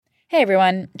Hey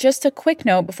everyone, just a quick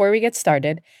note before we get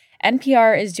started.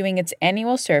 NPR is doing its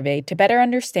annual survey to better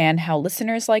understand how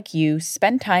listeners like you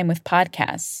spend time with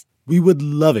podcasts. We would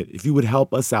love it if you would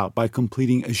help us out by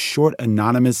completing a short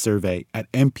anonymous survey at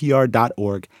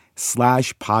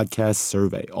npr.org/podcast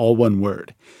survey, all one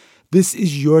word. This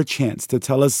is your chance to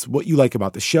tell us what you like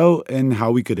about the show and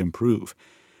how we could improve.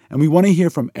 And we want to hear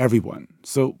from everyone.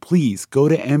 So please go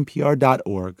to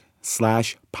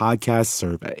npr.org/podcast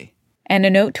survey. And a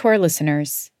note to our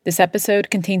listeners, this episode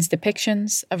contains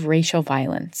depictions of racial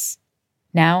violence.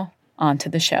 Now, on to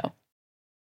the show.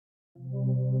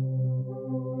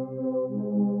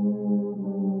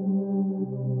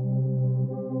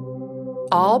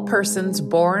 All persons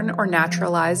born or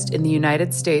naturalized in the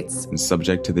United States and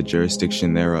subject to the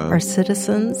jurisdiction thereof are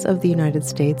citizens of the United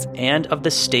States and of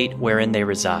the state wherein they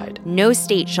reside. No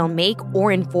state shall make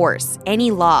or enforce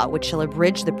any law which shall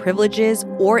abridge the privileges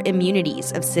or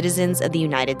immunities of citizens of the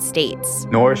United States.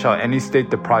 Nor shall any state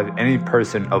deprive any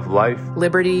person of life,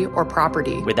 liberty, or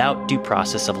property without due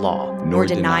process of law, nor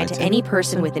deny to any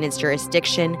person within its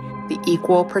jurisdiction the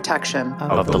equal protection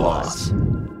of the laws.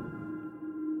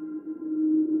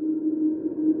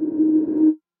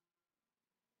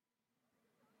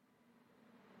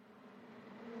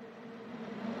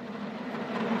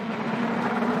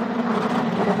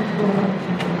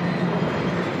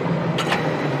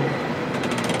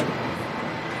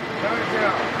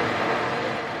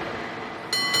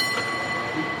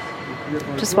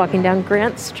 just walking down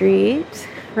Grant Street,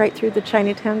 right through the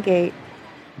Chinatown gate.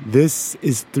 This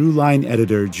is Throughline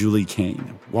editor Julie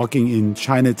Kane, walking in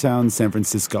Chinatown, San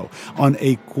Francisco, on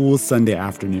a cool Sunday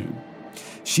afternoon.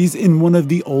 She's in one of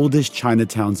the oldest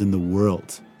Chinatowns in the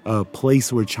world, a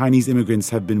place where Chinese immigrants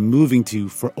have been moving to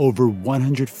for over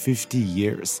 150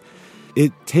 years.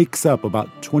 It takes up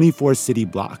about 24 city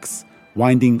blocks,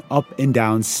 winding up and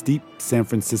down steep San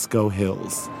Francisco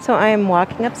hills. So I am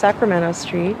walking up Sacramento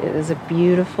Street. It is a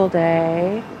beautiful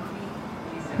day.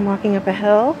 I'm walking up a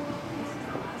hill,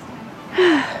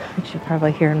 which you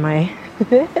probably hear in my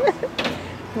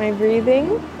my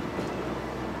breathing.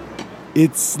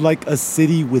 It's like a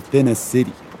city within a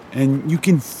city, and you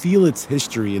can feel its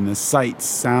history in the sights,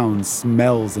 sounds,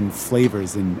 smells, and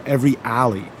flavors in every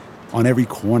alley, on every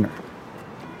corner.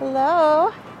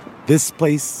 Hello. This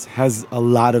place has a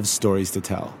lot of stories to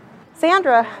tell.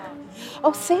 Sandra.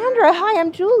 Oh, Sandra. Hi,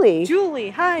 I'm Julie. Julie,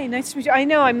 hi. Nice to meet you. I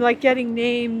know, I'm like getting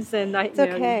names and It's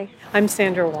okay. I'm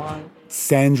Sandra Wong.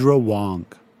 Sandra Wong.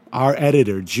 Our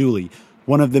editor, Julie,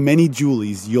 one of the many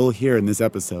Julies you'll hear in this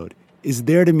episode, is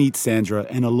there to meet Sandra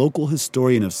and a local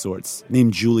historian of sorts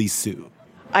named Julie Su.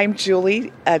 I'm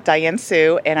Julie, Diane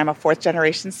Su, and I'm a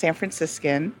fourth-generation San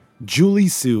Franciscan. Julie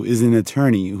Su is an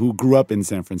attorney who grew up in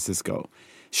San Francisco.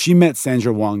 She met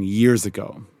Sandra Wong years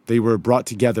ago. They were brought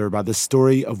together by the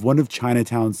story of one of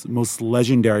Chinatown's most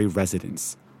legendary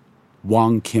residents,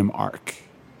 Wong Kim Ark.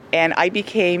 And I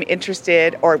became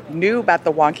interested or knew about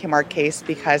the Wong Kim Ark case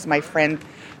because my friend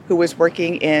who was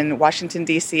working in Washington,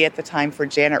 D.C. at the time for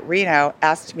Janet Reno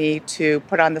asked me to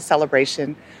put on the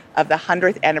celebration of the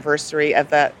 100th anniversary of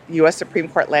the U.S. Supreme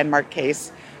Court landmark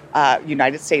case,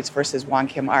 United States versus Wong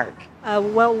Kim Ark.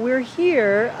 Well, we're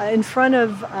here in front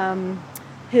of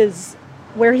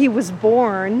where he was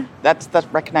born. That's the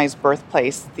recognized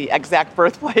birthplace, the exact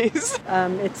birthplace.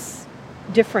 It's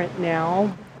different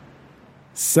now.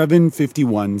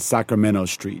 751 Sacramento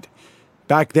Street.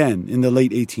 Back then, in the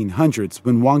late 1800s,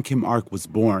 when Wong Kim Ark was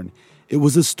born, it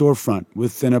was a storefront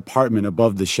with an apartment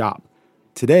above the shop.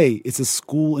 Today, it's a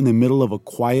school in the middle of a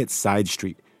quiet side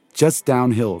street, just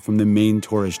downhill from the main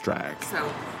tourist drag.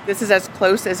 So this is as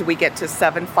close as we get to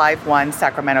 751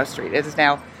 Sacramento Street. It is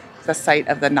now the site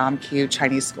of the Nam Kyu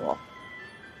Chinese School.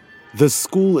 The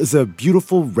school is a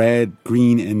beautiful red,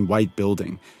 green, and white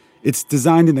building. It's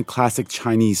designed in the classic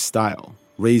Chinese style.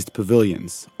 Raised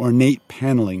pavilions, ornate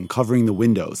paneling covering the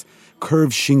windows,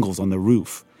 curved shingles on the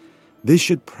roof. This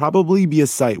should probably be a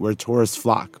site where tourists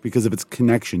flock because of its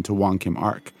connection to Wong Kim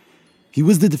Ark. He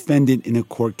was the defendant in a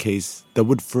court case that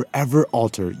would forever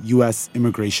alter U.S.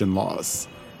 immigration laws.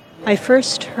 I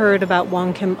first heard about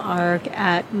Wong Kim Ark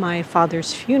at my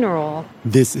father's funeral.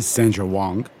 This is Sandra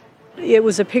Wong. It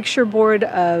was a picture board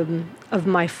of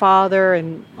my father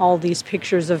and all these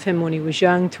pictures of him when he was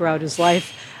young throughout his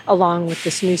life, along with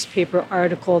this newspaper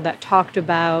article that talked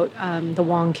about the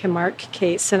Wong Kim Ark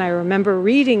case. And I remember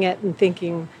reading it and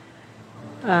thinking,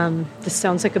 this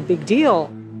sounds like a big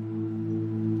deal.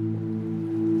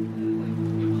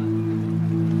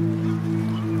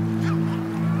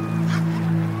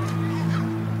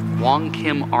 Wong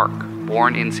Kim Ark,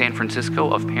 born in San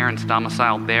Francisco of parents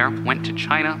domiciled there, went to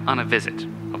China on a visit.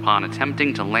 A Upon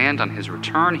attempting to land on his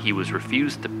return, he was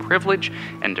refused the privilege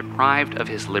and deprived of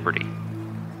his liberty.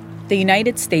 The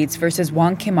United States versus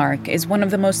Wong Kim Ark is one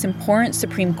of the most important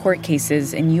Supreme Court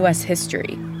cases in U.S.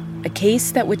 history, a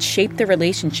case that would shape the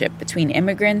relationship between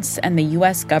immigrants and the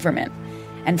U.S. government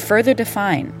and further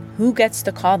define who gets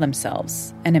to call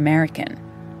themselves an American.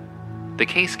 The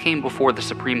case came before the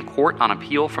Supreme Court on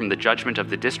appeal from the judgment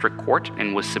of the District Court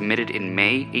and was submitted in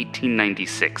May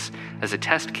 1896 as a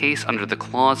test case under the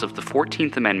clause of the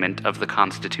 14th Amendment of the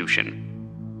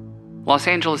Constitution. Los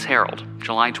Angeles Herald,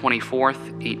 July 24th,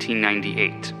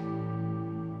 1898.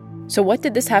 So what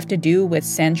did this have to do with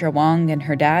Sandra Wong and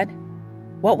her dad?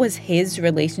 What was his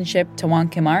relationship to Wong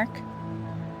Kim Ark?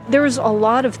 There was a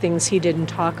lot of things he didn't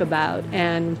talk about,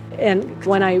 and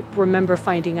when I remember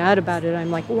finding out about it, I'm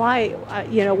like, why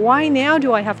now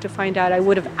do I have to find out? I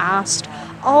would have asked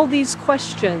all these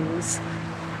questions,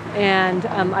 and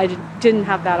I didn't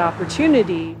have that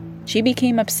opportunity. She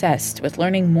became obsessed with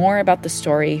learning more about the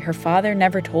story her father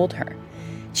never told her.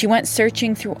 She went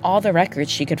searching through all the records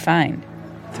she could find.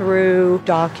 Through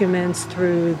documents,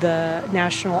 through the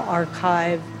National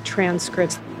Archive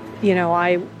transcripts.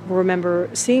 I remember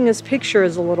seeing his picture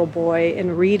as a little boy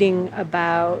and reading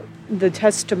about the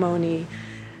testimony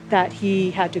that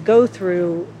he had to go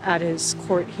through at his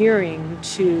court hearing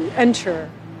to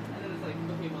enter.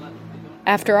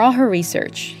 After all her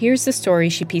research, here's the story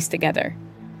she pieced together.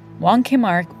 Wong Kim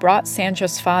Ark brought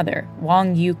Sandra's father,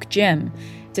 Wong Yuk Jim,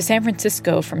 to San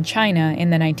Francisco from China in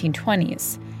the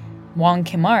 1920s. Wong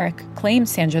Kim Ark claimed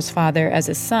Sandra's father as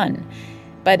his son,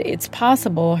 but it's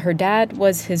possible her dad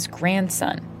was his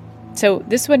grandson. So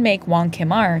this would make Wong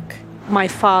Kim Ark my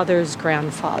father's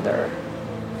grandfather.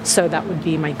 So that would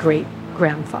be my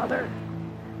great-grandfather.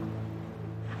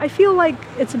 I feel like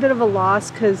it's a bit of a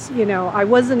loss because, I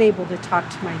wasn't able to talk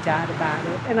to my dad about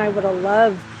it, and I would have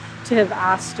loved to have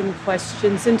asked him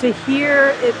questions and to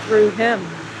hear it through him.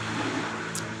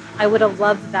 I would have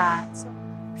loved that.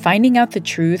 Finding out the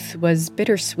truth was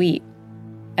bittersweet.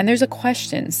 And there's a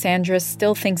question Sandra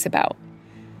still thinks about.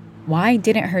 Why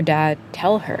didn't her dad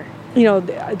tell her?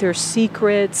 There's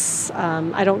secrets.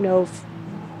 I don't know if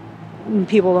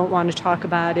people don't want to talk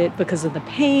about it because of the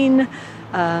pain.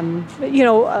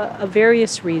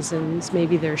 Various reasons.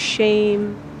 Maybe there's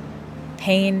shame.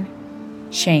 Pain,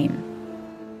 shame.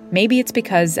 Maybe it's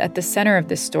because at the center of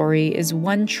this story is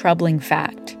one troubling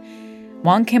fact.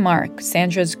 Wong Kim Ark,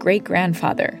 Sandra's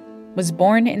great-grandfather, was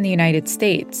born in the United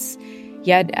States,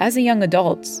 yet as a young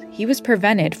adult, he was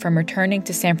prevented from returning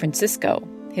to San Francisco,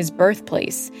 his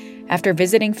birthplace, after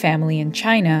visiting family in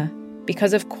China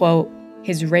because of, quote,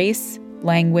 his race,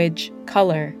 language,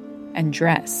 color, and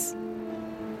dress.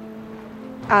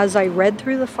 As I read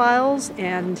through the files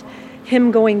and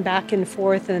him going back and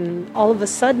forth, and all of a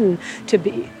sudden to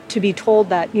be told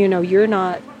that you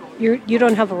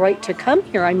don't have a right to come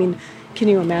here. I mean, can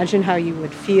you imagine how you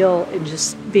would feel in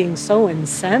just being so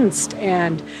incensed?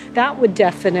 And that would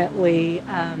definitely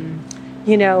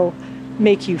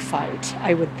make you fight,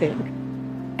 I would think.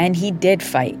 And he did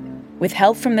fight. With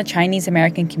help from the Chinese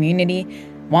American community,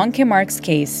 Wong Kim Ark's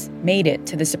case made it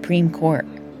to the Supreme Court.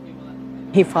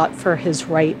 He fought for his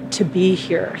right to be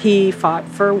here. He fought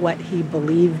for what he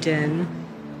believed in.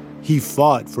 He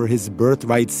fought for his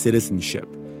birthright citizenship.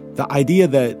 The idea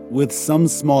that, with some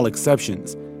small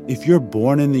exceptions, if you're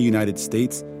born in the United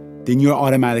States, then you're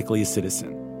automatically a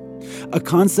citizen. A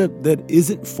concept that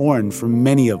isn't foreign for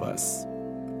many of us.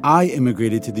 I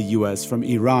immigrated to the U.S. from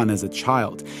Iran as a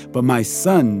child, but my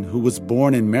son, who was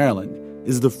born in Maryland,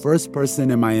 is the first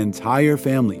person in my entire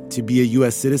family to be a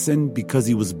U.S. citizen because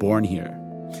he was born here.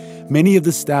 Many of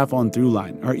the staff on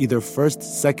Throughline are either first,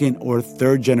 second, or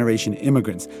third-generation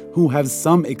immigrants who have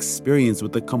some experience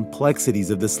with the complexities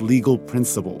of this legal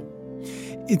principle.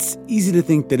 It's easy to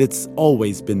think that it's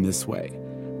always been this way,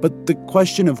 but the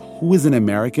question of who is an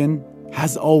American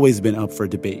has always been up for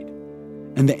debate.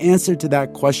 And the answer to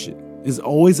that question is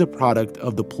always a product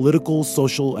of the political,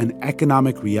 social, and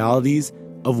economic realities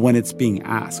of when it's being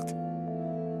asked.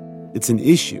 It's an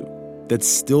issue that's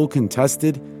still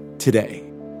contested today.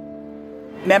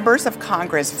 Members of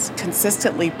Congress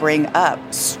consistently bring up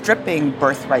stripping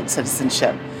birthright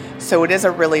citizenship, so it is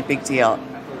a really big deal.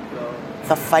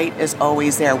 The fight is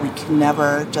always there. We can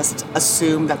never just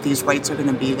assume that these rights are going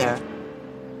to be there.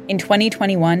 In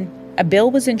 2021, a bill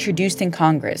was introduced in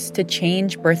Congress to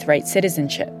change birthright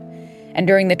citizenship. And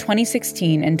during the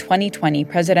 2016 and 2020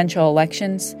 presidential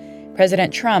elections,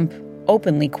 President Trump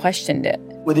openly questioned it.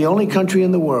 We're the only country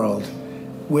in the world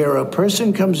where a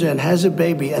person comes in, has a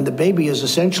baby, and the baby is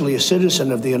essentially a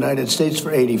citizen of the United States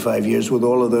for 85 years with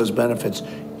all of those benefits.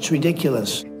 It's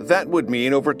ridiculous. That would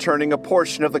mean overturning a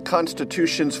portion of the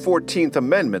Constitution's 14th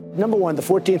Amendment. Number one, the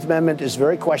 14th Amendment is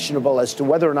very questionable as to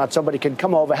whether or not somebody can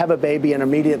come over, have a baby, and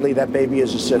immediately that baby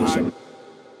is a citizen.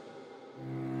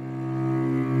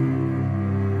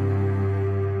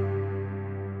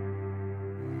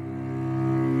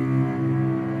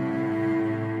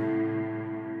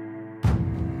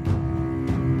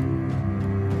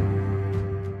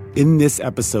 In this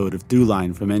episode of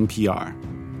Throughline from NPR,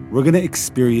 we're going to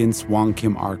experience Wong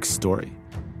Kim Ark's story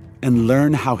and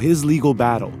learn how his legal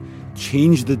battle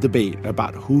changed the debate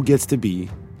about who gets to be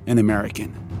an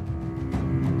American.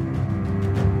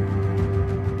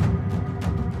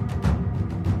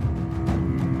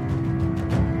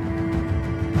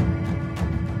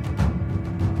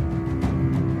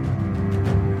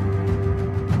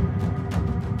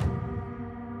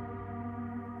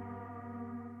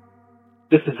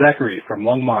 This is Zachary from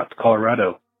Longmont,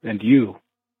 Colorado, and you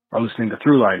are listening to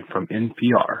Throughline from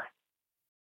NPR.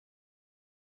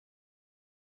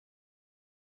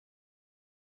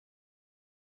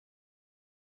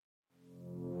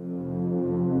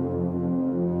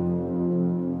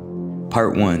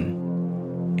 Part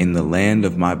 1. In the Land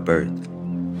of My Birth.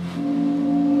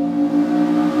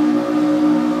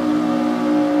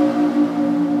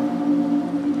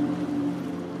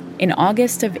 In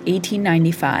August of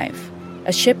 1895,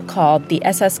 a ship called the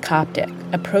SS Coptic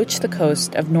approached the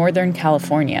coast of Northern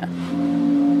California.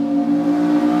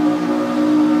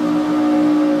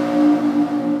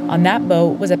 On that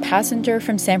boat was a passenger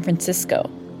from San Francisco,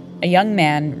 a young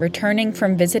man returning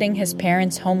from visiting his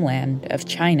parents' homeland of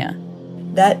China.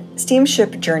 That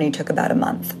steamship journey took about a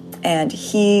month, and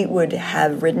he would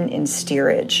have ridden in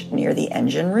steerage near the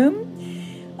engine room,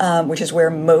 which is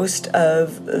where most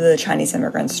of the Chinese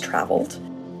immigrants traveled.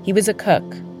 He was a cook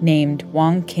named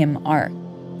Wong Kim Ark.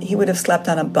 He would have slept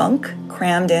on a bunk,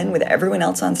 crammed in with everyone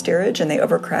else on steerage, and they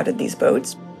overcrowded these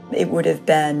boats. It would have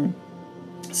been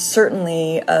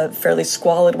certainly a fairly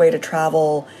squalid way to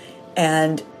travel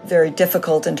and very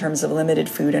difficult in terms of limited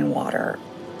food and water.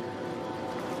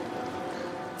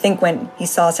 I think when he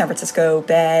saw San Francisco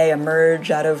Bay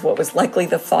emerge out of what was likely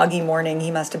the foggy morning,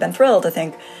 he must have been thrilled to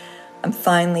think, I'm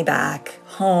finally back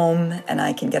home and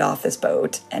I can get off this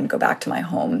boat and go back to my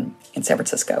home in San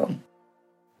Francisco.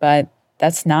 But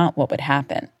that's not what would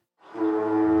happen.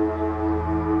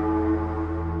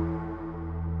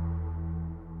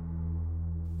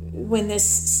 When this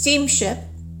steamship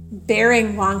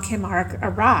bearing Wong Kim Ark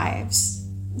arrives,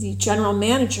 the general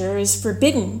manager is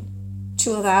forbidden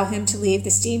to allow him to leave the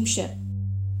steamship.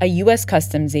 A U.S.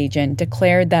 Customs agent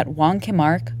declared that Wong Kim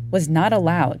Ark was not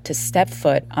allowed to step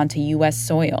foot onto U.S.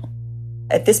 soil.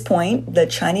 At this point, the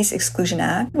Chinese Exclusion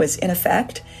Act was in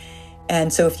effect,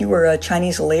 and so if you were a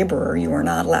Chinese laborer, you were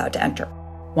not allowed to enter.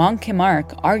 Wong Kim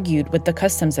Ark argued with the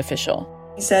customs official.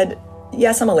 He said,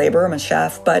 yes, I'm a laborer, I'm a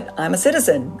chef, but I'm a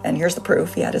citizen, and here's the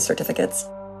proof. He had his certificates.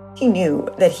 He knew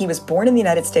that he was born in the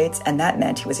United States, and that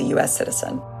meant he was a U.S.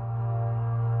 citizen.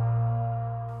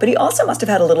 But he also must have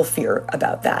had a little fear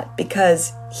about that,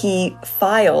 because he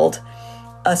filed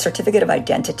a certificate of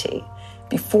identity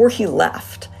before he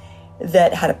left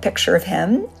that had a picture of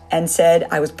him and said,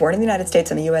 I was born in the United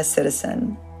States, I'm a U.S.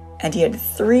 citizen. And he had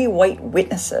 3 white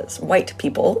witnesses, white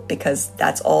people, because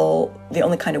that's the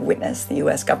only kind of witness the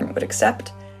U.S. government would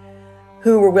accept,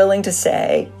 who were willing to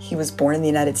say he was born in the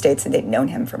United States and they'd known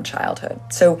him from childhood.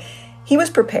 So he was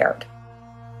prepared.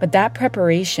 But that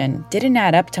preparation didn't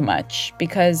add up to much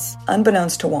because,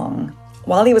 unbeknownst to Wong,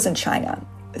 while he was in China,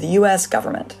 the U.S.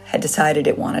 government had decided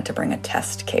it wanted to bring a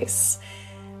test case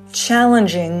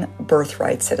challenging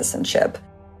birthright citizenship,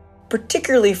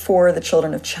 particularly for the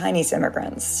children of Chinese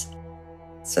immigrants.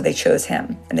 So they chose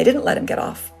him, and they didn't let him get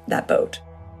off that boat.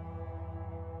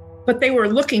 But they were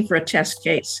looking for a test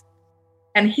case,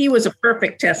 and he was a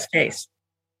perfect test case.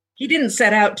 He didn't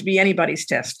set out to be anybody's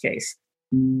test case.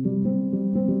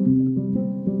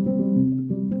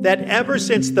 That ever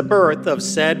since the birth of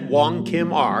said Wong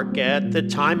Kim Ark at the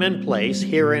time and place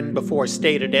herein before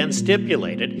stated and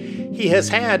stipulated, he has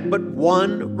had but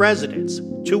one residence,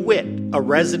 to wit, a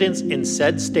residence in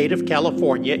said state of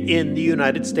California in the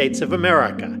United States of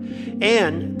America,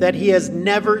 and that he has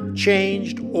never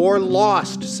changed or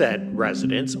lost said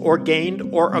residence or gained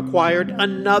or acquired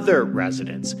another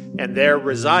residence, and there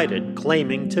resided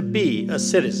claiming to be a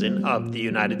citizen of the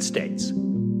United States.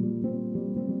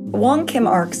 Wong Kim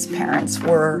Ark's parents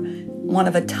were one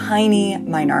of a tiny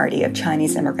minority of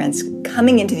Chinese immigrants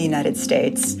coming into the United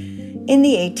States in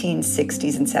the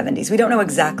 1860s and 70s. We don't know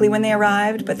exactly when they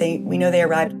arrived, but we know they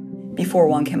arrived before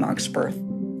Wong Kim Ark's birth.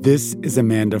 This is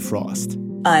Amanda Frost.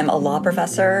 I'm a law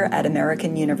professor at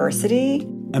American University.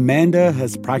 Amanda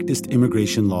has practiced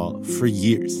immigration law for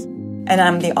years. And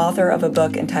I'm the author of a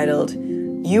book entitled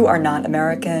You Are Not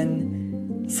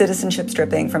American, Citizenship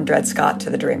Stripping from Dred Scott to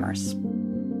the Dreamers.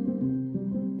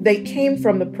 They came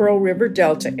from the Pearl River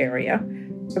Delta area.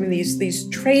 I mean, these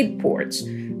trade ports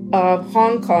of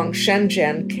Hong Kong,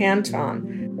 Shenzhen,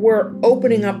 Canton were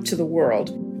opening up to the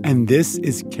world. And this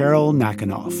is Carol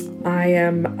Nakanoff. I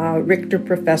am a Richter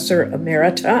Professor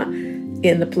Emerita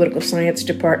in the Political Science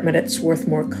Department at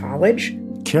Swarthmore College.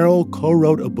 Carol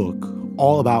co-wrote a book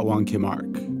all about Wong Kim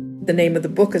Ark. The name of the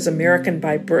book is American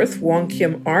by Birth, Wong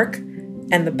Kim Ark,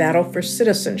 and the Battle for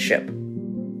Citizenship.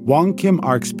 Wong Kim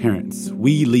Ark's parents,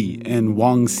 Wei Li and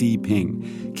Wang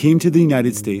Si-ping, came to the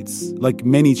United States like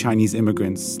many Chinese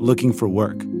immigrants looking for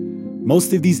work.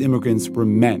 Most of these immigrants were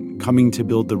men coming to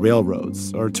build the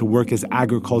railroads or to work as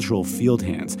agricultural field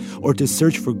hands or to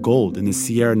search for gold in the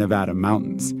Sierra Nevada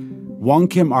mountains. Wong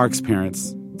Kim Ark's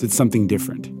parents did something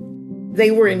different. They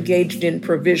were engaged in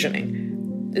provisioning.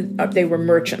 They were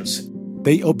merchants.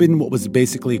 They opened what was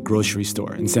basically a grocery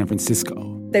store in San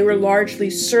Francisco. They were largely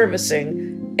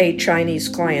servicing a Chinese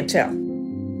clientele.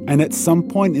 And at some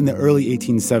point in the early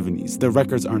 1870s, the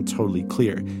records aren't totally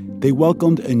clear, they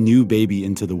welcomed a new baby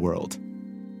into the world,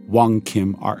 Wong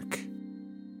Kim Ark.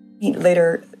 He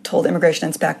later told immigration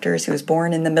inspectors he was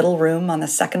born in the middle room on the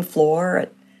second floor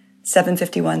at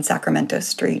 751 Sacramento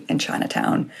Street in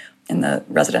Chinatown, in the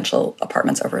residential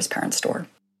apartments over his parents' store.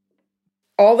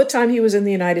 All the time he was in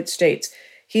the United States,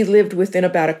 he lived within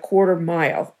about a quarter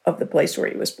mile of the place where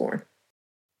he was born.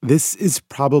 This is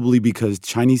probably because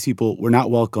Chinese people were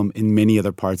not welcome in many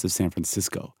other parts of San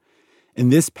Francisco.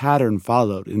 And this pattern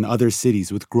followed in other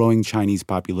cities with growing Chinese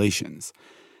populations.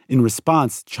 In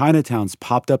response, Chinatowns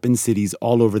popped up in cities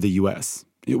all over the U.S.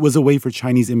 It was a way for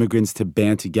Chinese immigrants to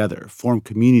band together, form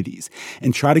communities,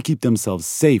 and try to keep themselves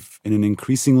safe in an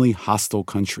increasingly hostile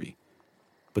country.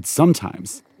 But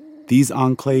sometimes, these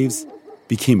enclaves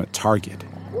became a target.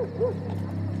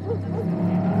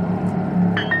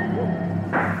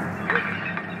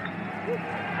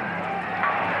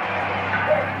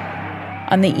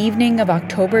 On the evening of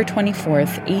October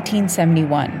 24th,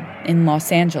 1871, in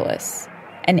Los Angeles,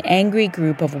 an angry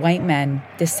group of white men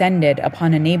descended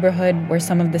upon a neighborhood where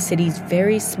some of the city's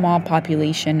very small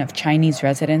population of Chinese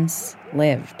residents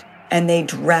lived. And they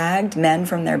dragged men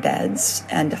from their beds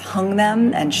and hung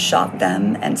them and shot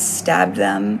them and stabbed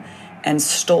them and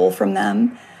stole from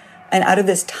them. And out of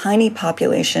this tiny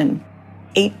population,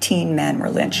 18 men were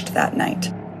lynched that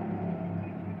night.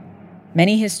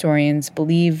 Many historians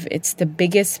believe it's the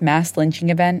biggest mass lynching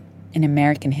event in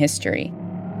American history.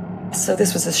 So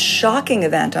this was a shocking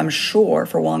event, I'm sure,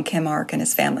 for Wong Kim Ark and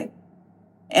his family.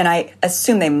 And I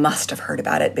assume they must have heard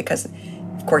about it because,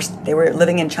 of course, they were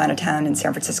living in Chinatown in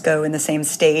San Francisco in the same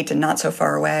state and not so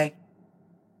far away.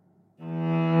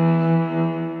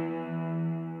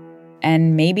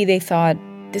 And maybe they thought,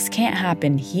 this can't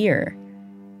happen here.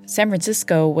 San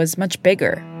Francisco was much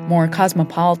bigger, more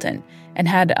cosmopolitan, and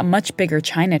had a much bigger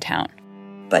Chinatown.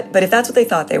 But if that's what they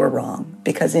thought, they were wrong.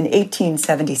 Because in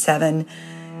 1877,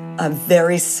 a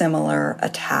very similar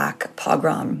attack,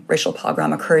 pogrom, racial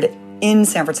pogrom, occurred in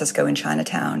San Francisco in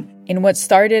Chinatown. In what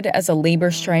started as a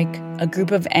labor strike, a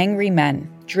group of angry men,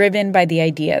 driven by the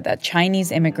idea that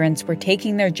Chinese immigrants were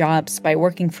taking their jobs by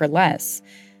working for less,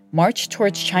 marched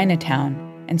towards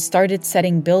Chinatown and started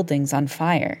setting buildings on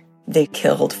fire. They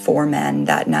killed 4 men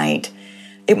that night.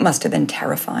 It must have been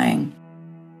terrifying.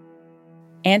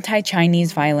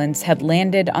 Anti-Chinese violence had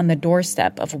landed on the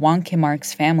doorstep of Wong Kim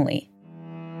Ark's family.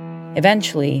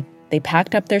 Eventually, they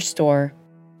packed up their store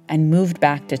and moved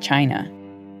back to China.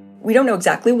 We don't know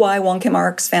exactly why Wong Kim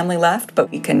Ark's family left, but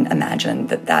we can imagine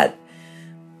that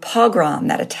pogrom,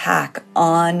 that attack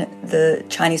on the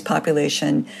Chinese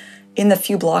population in the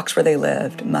few blocks where they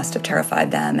lived must have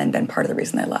terrified them and been part of the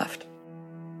reason they left.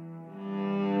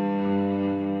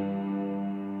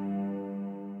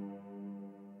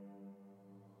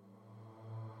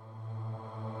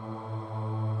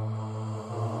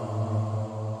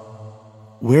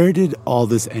 Where did all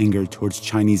this anger towards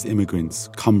Chinese immigrants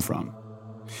come from?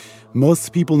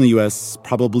 Most people in the U.S.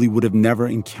 probably would have never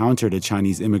encountered a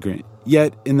Chinese immigrant.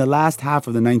 Yet, in the last half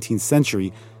of the 19th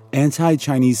century,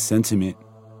 anti-Chinese sentiment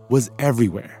was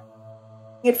everywhere.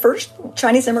 At first,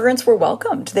 Chinese immigrants were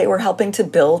welcomed. They were helping to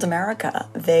build America.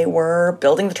 They were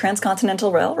building the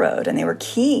Transcontinental Railroad, and they were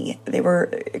key. They were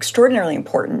extraordinarily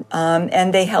important.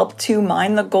 And they helped to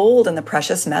mine the gold and the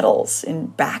precious metals in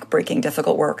backbreaking,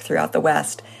 difficult work throughout the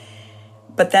West.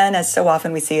 But then, as so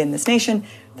often we see in this nation,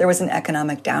 there was an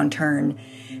economic downturn,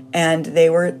 and they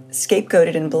were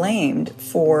scapegoated and blamed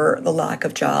for the lack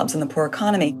of jobs and the poor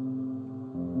economy.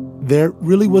 There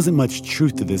really wasn't much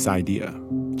truth to this idea.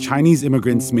 Chinese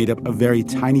immigrants made up a very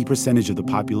tiny percentage of the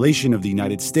population of the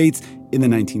United States in the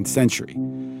 19th century.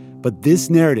 But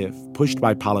this narrative, pushed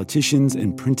by politicians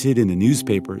and printed in the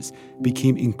newspapers,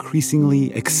 became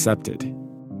increasingly accepted.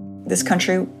 This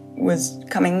country was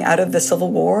coming out of the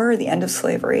Civil War, the end of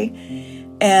slavery,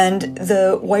 and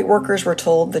the white workers were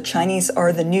told the Chinese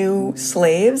are the new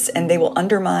slaves and they will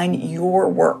undermine your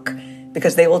work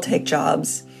because they will take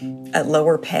jobs at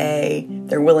lower pay.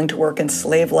 They're willing to work in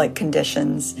slave-like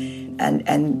conditions,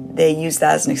 and they use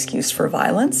that as an excuse for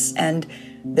violence and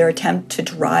their attempt to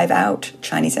drive out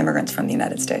Chinese immigrants from the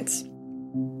United States.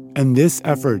 And this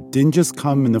effort didn't just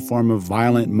come in the form of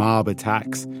violent mob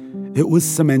attacks. It was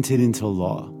cemented into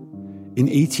law. In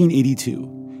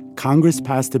 1882, Congress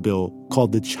passed a bill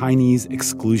called the Chinese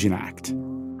Exclusion Act.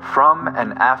 From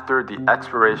and after the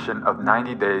expiration of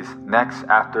 90 days next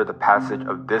after the passage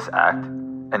of this act,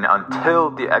 and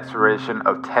until the expiration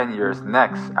of 10 years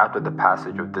next after the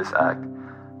passage of this act,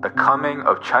 the coming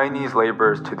of Chinese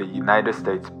laborers to the United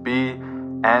States be,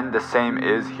 and the same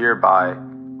is hereby,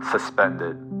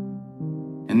 suspended.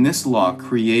 And this law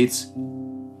creates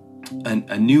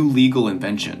a new legal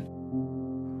invention.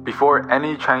 Before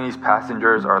any Chinese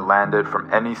passengers are landed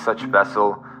from any such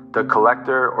vessel, the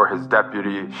collector or his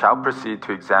deputy shall proceed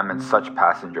to examine such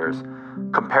passengers,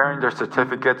 comparing their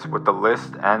certificates with the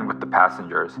list and with the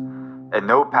passengers. And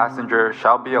no passenger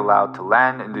shall be allowed to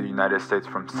land in the United States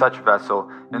from such vessel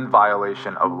in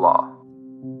violation of law.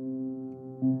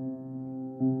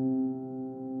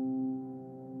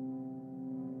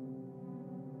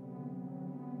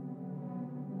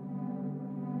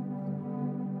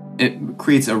 It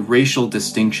creates a racial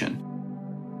distinction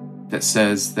that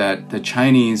says that the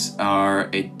Chinese are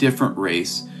a different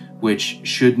race which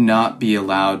should not be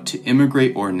allowed to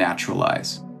immigrate or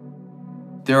naturalize.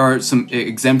 There are some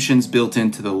exemptions built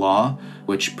into the law,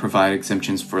 which provide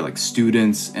exemptions for like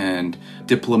students and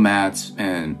diplomats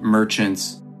and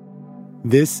merchants.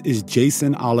 This is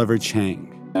Jason Oliver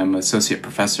Chang. I'm associate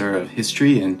professor of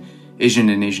history and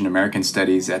Asian American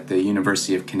studies at the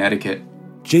University of Connecticut.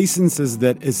 Jason says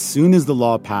that as soon as the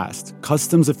law passed,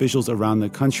 customs officials around the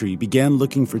country began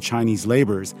looking for Chinese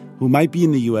laborers who might be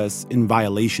in the U.S. in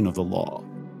violation of the law.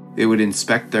 They would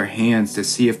inspect their hands to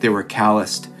see if they were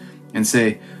calloused and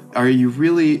say, are you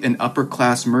really an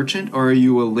upper-class merchant or are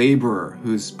you a laborer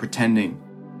who's pretending?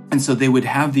 And so they would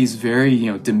have these very,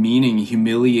 demeaning,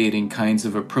 humiliating kinds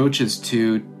of approaches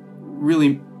to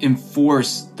really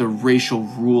enforce the racial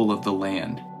rule of the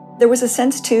land. There was a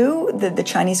sense, too, that the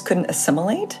Chinese couldn't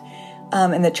assimilate,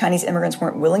 and that Chinese immigrants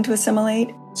weren't willing to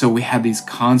assimilate. So we had these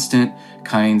constant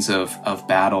kinds of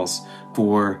battles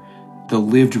for the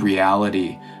lived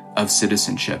reality of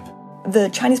citizenship. The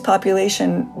Chinese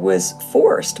population was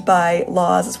forced by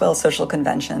laws as well as social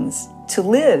conventions to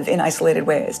live in isolated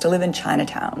ways, to live in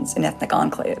Chinatowns, in ethnic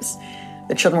enclaves.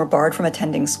 The children were barred from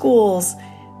attending schools.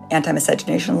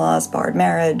 Anti-miscegenation laws barred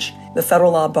marriage. The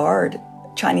federal law barred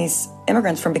Chinese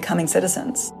immigrants from becoming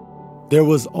citizens. There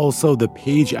was also the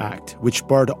Page Act, which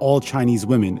barred all Chinese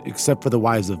women, except for the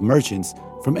wives of merchants,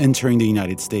 from entering the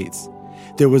United States.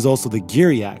 There was also the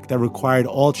Geary Act that required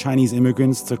all Chinese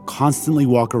immigrants to constantly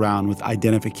walk around with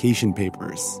identification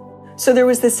papers. So there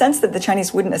was this sense that the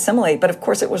Chinese wouldn't assimilate, but of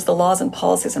course it was the laws and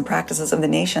policies and practices of the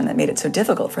nation that made it so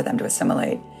difficult for them to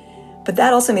assimilate. But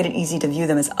that also made it easy to view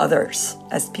them as others,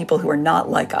 as people who are not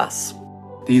like us.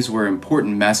 These were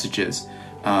important messages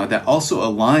that also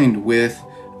aligned with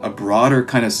a broader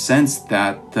kind of sense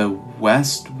that the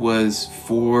West was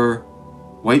for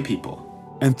white people.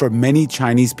 And for many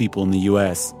Chinese people in the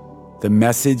U.S., the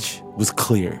message was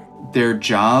clear. Their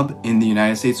job in the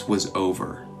United States was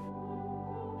over.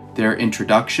 Their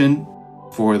introduction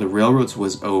for the railroads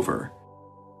was over.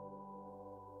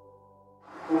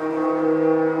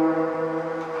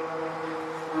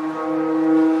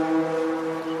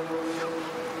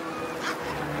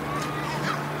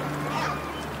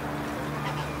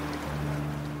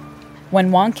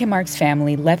 When Wong Kim Ark's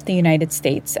family left the United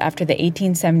States after the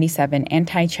 1877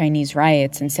 anti-Chinese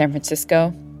riots in San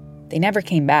Francisco, they never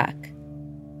came back.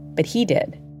 But he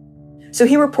did. So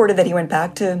he reported that he went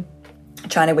back to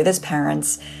China with his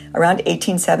parents around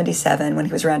 1877 when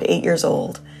he was around 8 years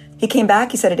old. He came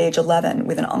back, he said, at age 11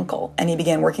 with an uncle, and he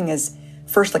began working as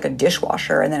first like a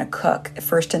dishwasher and then a cook,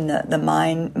 first in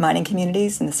the mining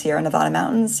communities in the Sierra Nevada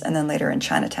mountains and then later in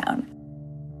Chinatown.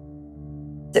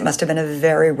 It must have been a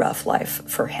very rough life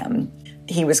for him.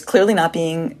 He was clearly not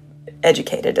being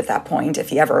educated at that point, if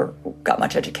he ever got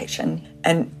much education.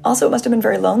 And also it must have been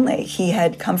very lonely. He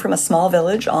had come from a small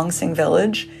village, Ongsing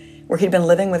Village, where he'd been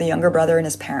living with a younger brother and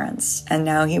his parents. And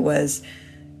now he was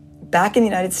back in the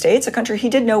United States, a country he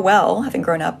did know well, having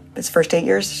grown up his first 8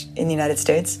 years in the United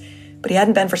States, but he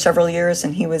hadn't been for several years,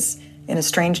 and he was in a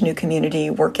strange new community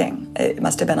working. It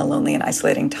must have been a lonely and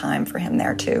isolating time for him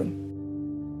there, too.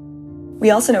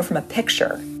 We also know from a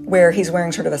picture where he's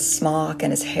wearing sort of a smock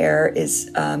and his hair is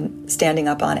standing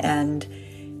up on end.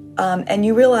 And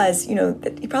you realize,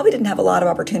 that he probably didn't have a lot of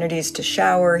opportunities to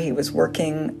shower. He was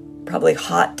working probably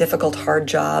hot, difficult, hard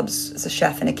jobs as a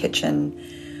chef in a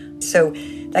kitchen. So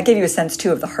that gave you a sense,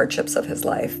 too, of the hardships of his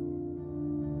life.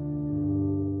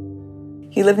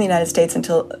 He lived in the United States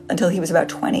until he was about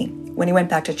 20, when he went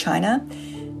back to China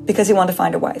because he wanted to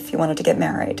find a wife. He wanted to get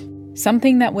married.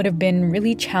 Something that would have been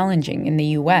really challenging in the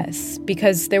U.S.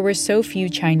 because there were so few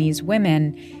Chinese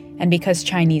women and because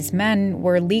Chinese men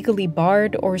were legally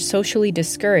barred or socially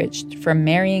discouraged from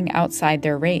marrying outside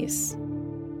their race.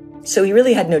 So he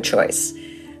really had no choice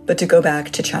but to go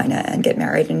back to China and get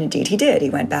married, and indeed he did. He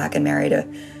went back and married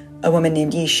a woman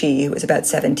named Yi Shi, who was about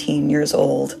 17 years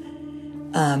old.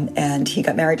 And he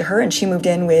got married to her, and she moved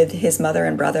in with his mother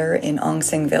and brother in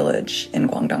Ongsing Village in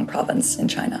Guangdong Province in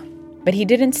China. But he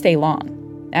didn't stay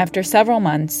long. After several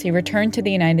months, he returned to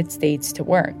the United States to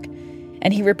work.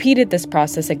 And he repeated this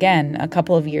process again a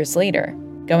couple of years later,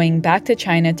 going back to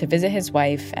China to visit his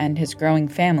wife and his growing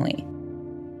family.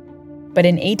 But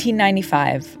in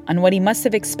 1895, on what he must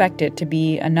have expected to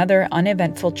be another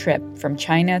uneventful trip from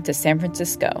China to San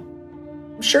Francisco,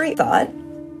 I'm sure he thought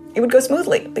it would go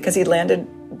smoothly because he'd landed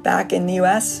back in the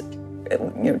U.S.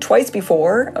 Twice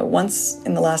before, once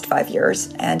in the last 5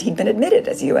 years, and he'd been admitted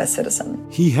as a U.S. citizen.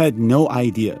 He had no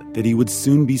idea that he would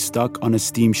soon be stuck on a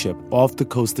steamship off the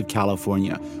coast of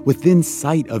California, within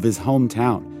sight of his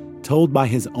hometown, told by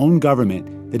his own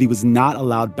government that he was not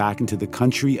allowed back into the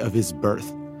country of his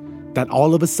birth, that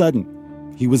all of a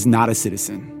sudden, he was not a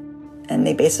citizen. And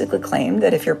they basically claimed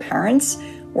that if your parents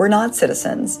were not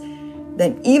citizens,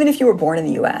 then even if you were born in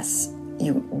the U.S.,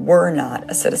 you were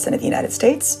not a citizen of the United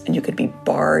States, and you could be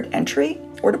barred entry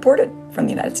or deported from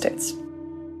the United States.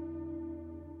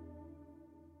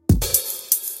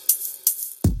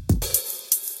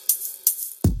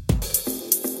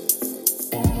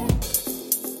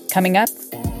 Coming up,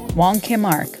 Wong Kim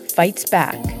Ark fights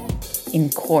back in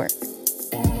court.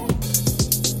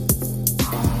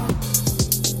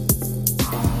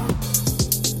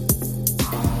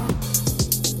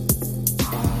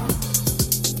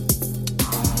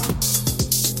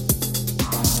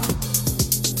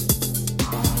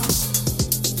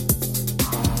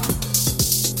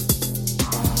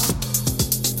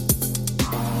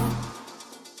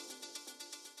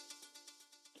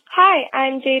 Hi,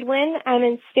 I'm Jade Wynn. I'm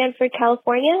in Stanford,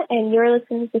 California, and you're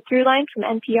listening to Throughline from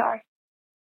NPR.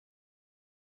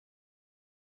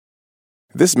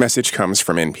 This message comes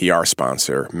from NPR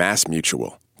sponsor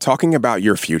MassMutual. Talking about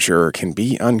your future can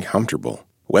be uncomfortable,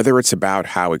 whether it's about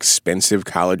how expensive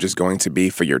college is going to be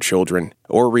for your children,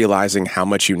 or realizing how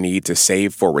much you need to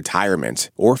save for retirement,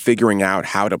 or figuring out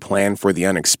how to plan for the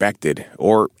unexpected,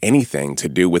 or anything to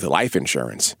do with life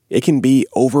insurance. It can be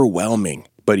overwhelming.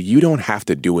 But you don't have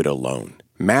to do it alone.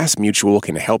 MassMutual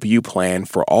can help you plan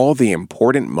for all the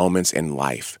important moments in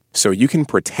life so you can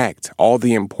protect all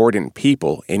the important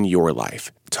people in your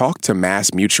life. Talk to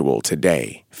MassMutual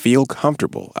today. Feel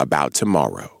comfortable about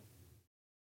tomorrow.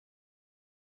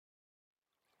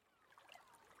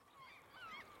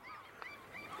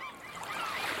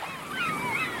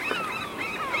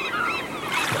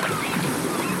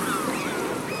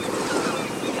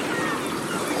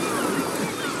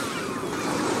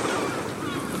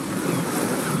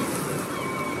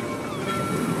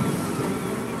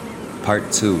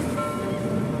 Part 2.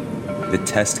 The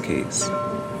Test Case.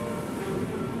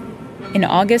 In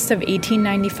August of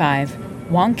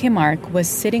 1895, Wong Kim Ark was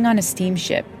sitting on a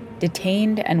steamship,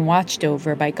 detained and watched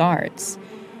over by guards.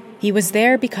 He was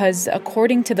there because,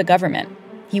 according to the government,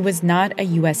 he was not a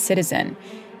U.S. citizen,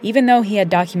 even though he had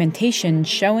documentation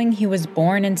showing he was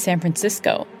born in San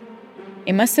Francisco.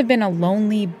 It must have been a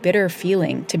lonely, bitter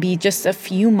feeling to be just a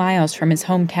few miles from his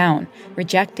hometown,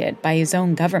 rejected by his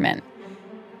own government.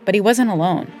 But he wasn't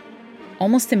alone.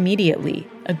 Almost immediately,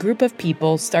 a group of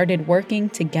people started working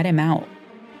to get him out.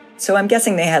 So I'm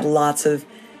guessing they had lots of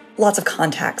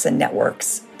contacts and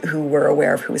networks who were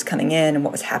aware of who was coming in and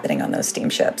what was happening on those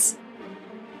steamships.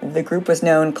 The group was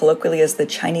known colloquially as the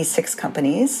Chinese Six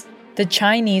Companies. The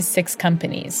Chinese Six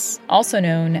Companies, also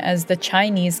known as the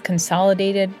Chinese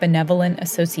Consolidated Benevolent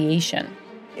Association.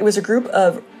 It was a group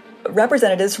of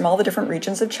representatives from all the different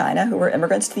regions of China who were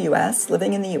immigrants to the U.S.,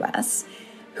 living in the U.S.,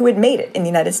 who had made it in the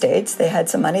United States. They had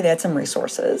some money, they had some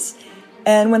resources.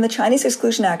 And when the Chinese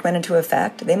Exclusion Act went into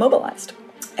effect, they mobilized.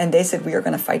 And they said, we are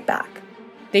going to fight back.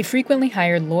 They frequently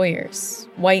hired lawyers,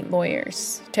 white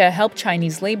lawyers, to help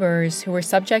Chinese laborers who were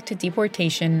subject to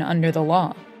deportation under the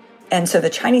law. And so the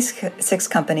Chinese 6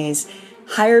 companies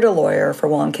hired a lawyer for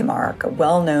Wong Kim Ark, a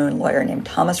well-known lawyer named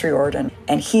Thomas Riordan,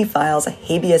 and he files a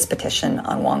habeas petition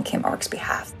on Wong Kim Ark's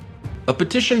behalf. A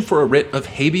petition for a writ of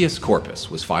habeas corpus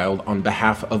was filed on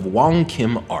behalf of Wong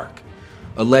Kim Ark,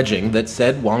 alleging that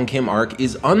said Wong Kim Ark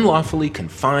is unlawfully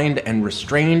confined and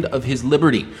restrained of his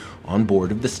liberty on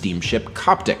board of the steamship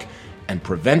Coptic and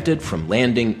prevented from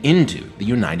landing into the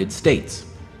United States.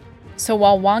 So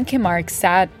while Wong Kim Ark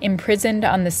sat imprisoned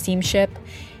on the steamship,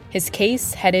 his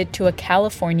case headed to a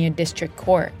California district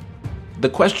court. The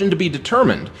question to be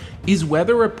determined is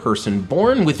whether a person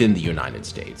born within the United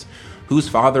States, whose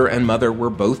father and mother were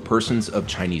both persons of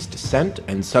Chinese descent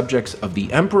and subjects of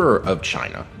the Emperor of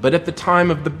China, but at the time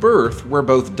of the birth were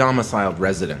both domiciled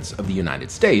residents of the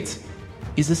United States,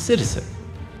 is a citizen.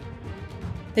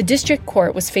 The district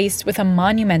court was faced with a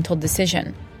monumental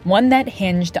decision, one that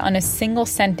hinged on a single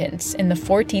sentence in the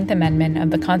 14th Amendment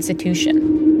of the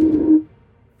Constitution.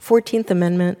 14th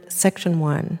Amendment, Section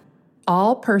 1.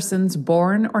 All persons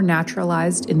born or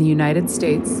naturalized in the United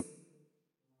States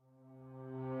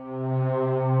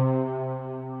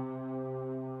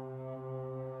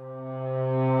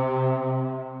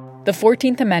The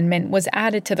 14th Amendment was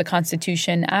added to the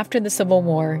Constitution after the Civil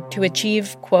War to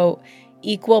achieve, quote,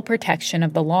 equal protection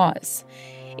of the laws.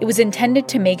 It was intended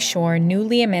to make sure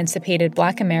newly emancipated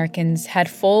Black Americans had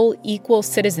full equal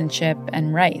citizenship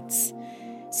and rights.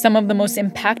 Some of the most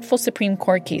impactful Supreme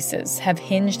Court cases have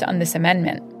hinged on this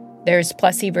amendment. There's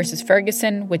Plessy v.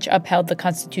 Ferguson, which upheld the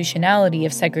constitutionality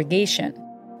of segregation,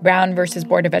 Brown v.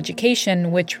 Board of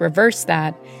Education, which reversed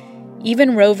that,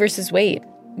 even Roe v. Wade,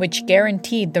 which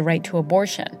guaranteed the right to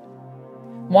abortion.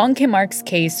 Wong Kim Ark's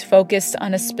case focused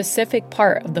on a specific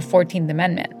part of the 14th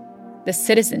Amendment, the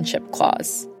Citizenship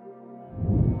Clause.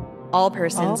 All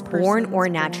persons born or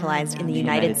naturalized in the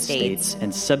United States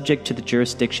and subject to the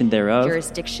jurisdiction thereof are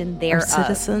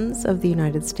citizens of the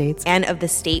United States and of the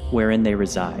state wherein they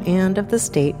reside.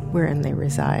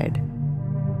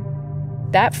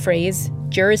 That phrase,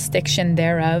 jurisdiction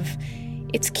thereof,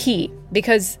 it's key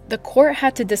because the court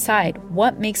had to decide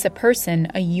what makes a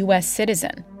person a U.S.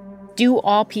 citizen. Do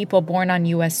all people born on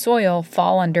U.S. soil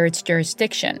fall under its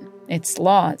jurisdiction, its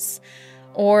laws?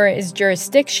 Or is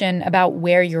jurisdiction about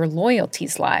where your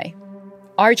loyalties lie?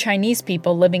 Are Chinese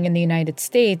people living in the United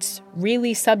States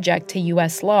really subject to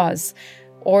U.S. laws,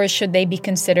 or should they be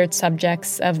considered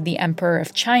subjects of the Emperor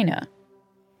of China?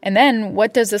 And then,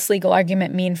 what does this legal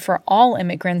argument mean for all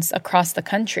immigrants across the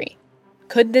country?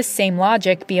 Could this same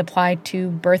logic be applied to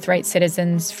birthright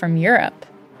citizens from Europe?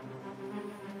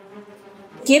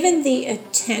 Given the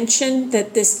attention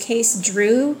that this case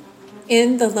drew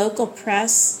in the local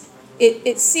press,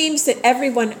 it seems that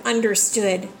everyone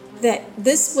understood that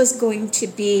this was going to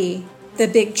be the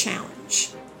big challenge.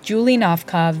 Julie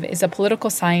Novkov is a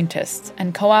political scientist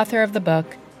and co-author of the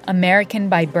book American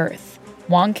by Birth,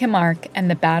 Wong Kim Ark and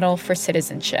the Battle for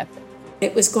Citizenship.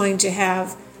 It was going to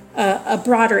have a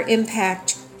broader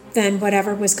impact than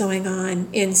whatever was going on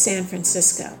in San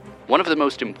Francisco. One of the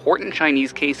most important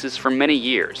Chinese cases for many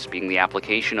years being the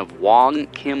application of Wong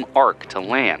Kim Ark to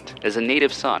land as a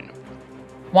native son.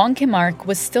 Wong Kim Ark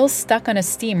was still stuck on a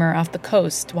steamer off the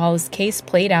coast while his case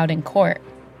played out in court.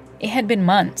 It had been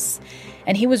months,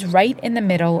 and he was right in the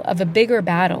middle of a bigger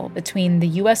battle between the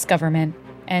U.S. government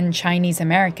and Chinese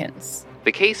Americans.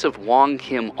 The case of Wong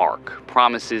Kim Ark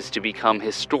promises to become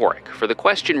historic, for the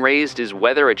question raised is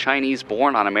whether a Chinese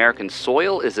born on American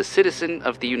soil is a citizen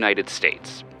of the United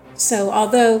States. So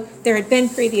although there had been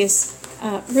previous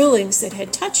rulings that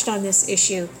had touched on this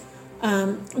issue,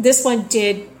 this one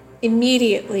did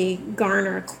immediately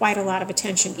garner quite a lot of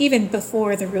attention, even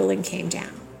before the ruling came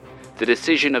down. The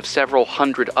decision of several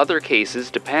hundred other cases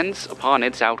depends upon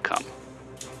its outcome.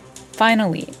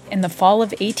 Finally, in the fall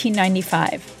of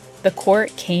 1895, the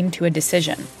court came to a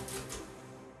decision.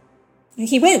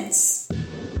 He wins.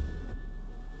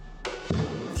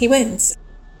 He wins.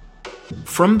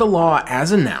 From the law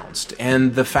as announced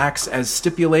and the facts as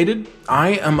stipulated,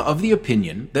 I am of the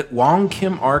opinion that Wong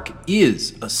Kim Ark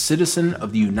is a citizen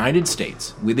of the United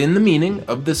States within the meaning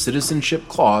of the Citizenship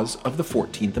Clause of the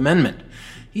 14th Amendment.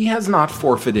 He has not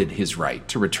forfeited his right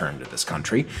to return to this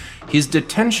country. His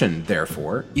detention,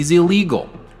 therefore, is illegal.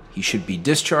 He should be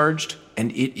discharged,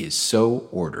 and it is so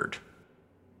ordered.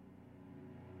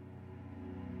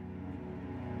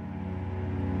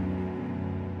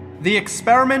 The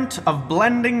experiment of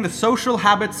blending the social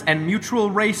habits and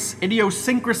mutual race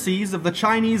idiosyncrasies of the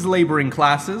Chinese laboring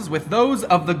classes with those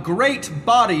of the great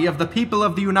body of the people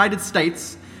of the United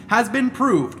States has been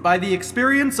proved by the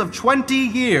experience of 20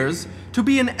 years to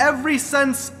be in every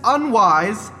sense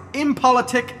unwise,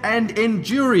 impolitic, and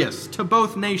injurious to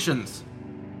both nations.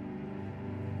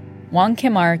 Wong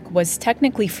Kim Ark was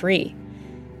technically free,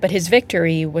 but his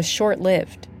victory was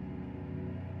short-lived.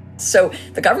 So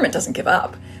the government doesn't give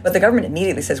up, but the government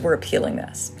immediately says, we're appealing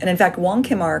this. And in fact, Wong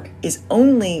Kim Ark is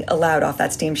only allowed off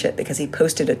that steamship because he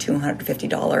posted a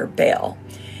 $250 bail.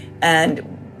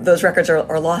 And those records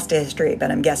are lost to history, but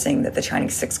I'm guessing that the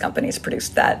Chinese 6 companies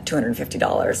produced that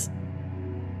 $250.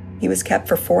 He was kept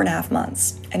for 4.5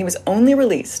 months, and he was only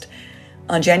released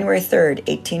on January 3rd,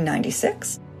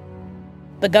 1896.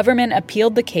 The government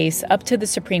appealed the case up to the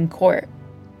Supreme Court.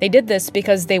 They did this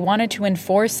because they wanted to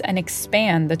enforce and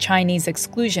expand the Chinese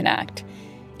Exclusion Act.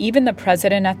 Even the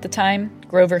president at the time,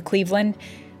 Grover Cleveland,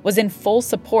 was in full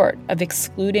support of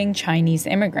excluding Chinese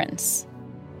immigrants.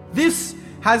 This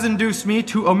has induced me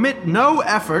to omit no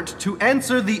effort to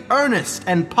answer the earnest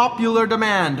and popular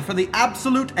demand for the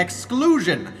absolute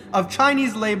exclusion of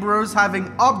Chinese laborers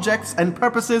having objects and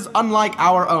purposes unlike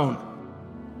our own.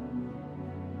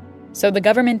 So the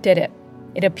government did it.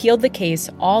 It appealed the case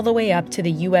all the way up to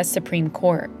the U.S. Supreme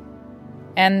Court.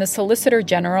 And the Solicitor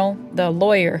General, the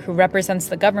lawyer who represents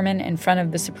the government in front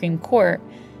of the Supreme Court,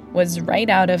 was right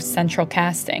out of central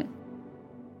casting.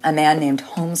 A man named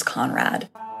Holmes Conrad.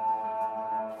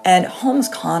 And Holmes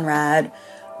Conrad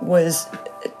was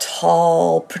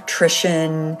tall,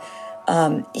 patrician.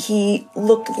 He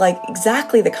looked like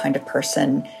exactly the kind of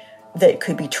person that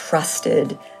could be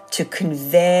trusted to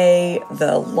convey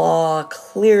the law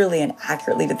clearly and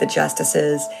accurately to the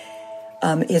justices.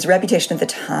 His reputation at the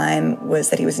time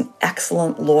was that he was an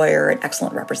excellent lawyer, an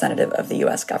excellent representative of the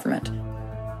U.S. government.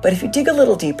 But if you dig a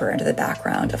little deeper into the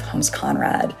background of Holmes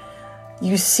Conrad,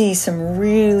 you see some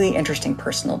really interesting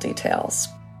personal details.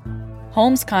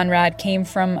 Holmes Conrad came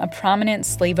from a prominent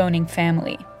slave-owning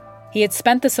family. He had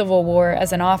spent the Civil War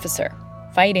as an officer,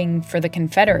 fighting for the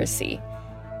Confederacy.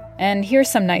 And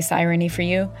here's some nice irony for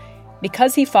you.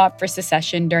 Because he fought for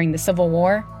secession during the Civil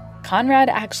War, Conrad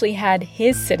actually had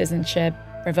his citizenship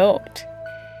revoked.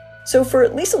 So for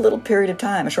at least a short period of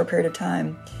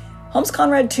time, Holmes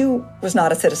Conrad, too, was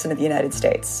not a citizen of the United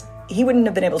States. He wouldn't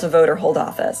have been able to vote or hold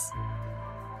office.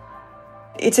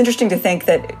 It's interesting to think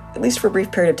that, at least for a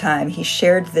brief period of time, he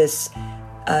shared this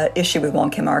issue with Wong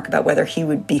Kim Ark about whether he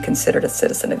would be considered a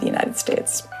citizen of the United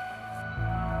States.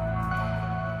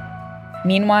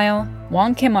 Meanwhile,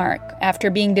 Wong Kim Ark, after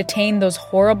being detained those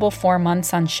horrible 4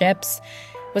 months on ships,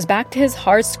 was back to his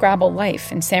hardscrabble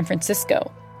life in San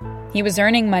Francisco. He was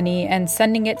earning money and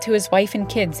sending it to his wife and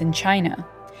kids in China.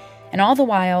 And all the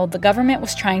while, the government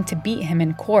was trying to beat him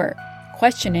in court,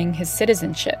 questioning his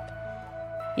citizenship.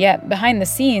 Yet, behind the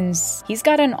scenes, he's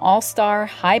got an all-star,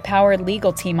 high-powered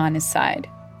legal team on his side,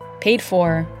 paid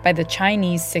for by the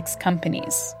Chinese 6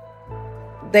 companies.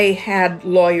 They had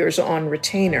lawyers on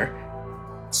retainer.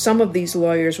 Some of these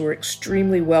lawyers were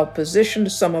extremely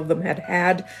well-positioned. Some of them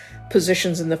had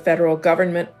positions in the federal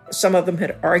government. Some of them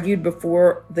had argued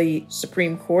before the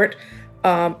Supreme Court.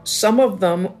 Some of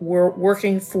them were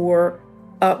working for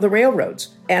the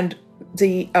railroads. And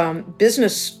the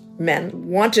businessmen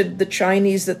wanted the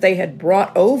Chinese that they had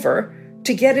brought over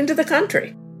to get into the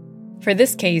country. For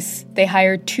this case, they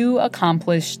hired 2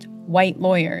 accomplished white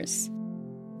lawyers.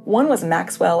 One was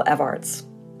Maxwell Evarts.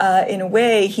 In a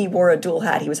way, he wore a dual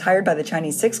hat. He was hired by the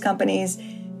Chinese 6 companies,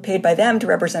 paid by them to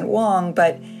represent Wong,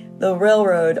 but the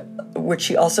railroad, which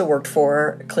he also worked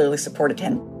for, clearly supported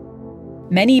him.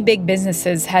 Many big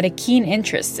businesses had a keen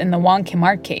interest in the Wong Kim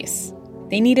Ark case.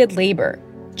 They needed labor,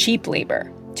 cheap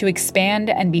labor, to expand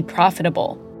and be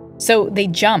profitable. So they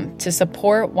jumped to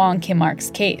support Wong Kim Ark's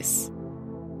case.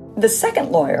 The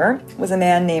second lawyer was a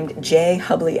man named J.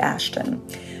 Hubley Ashton,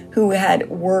 who had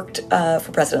worked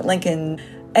for President Lincoln.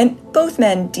 And both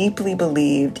men deeply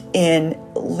believed in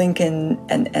Lincoln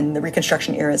and the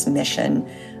Reconstruction era's mission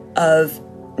of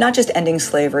not just ending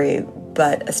slavery,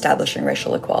 but establishing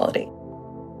racial equality.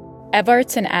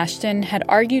 Evarts and Ashton had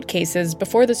argued cases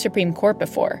before the Supreme Court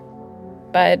before,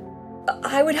 but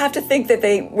I would have to think that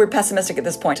they were pessimistic at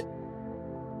this point.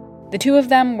 The 2 of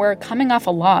them were coming off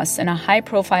a loss in a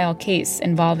high-profile case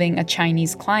involving a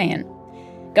Chinese client.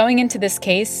 Going into this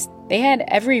case, they had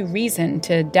every reason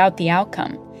to doubt the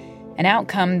outcome, an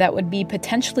outcome that would be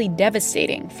potentially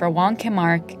devastating for Wong Kim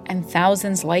Ark and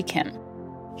thousands like him.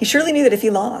 He surely knew that if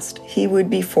he lost, he would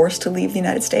be forced to leave the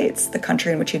United States, the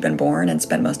country in which he'd been born and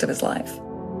spent most of his life.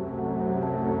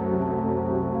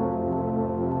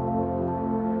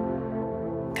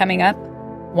 Coming up,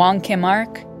 Wong Kim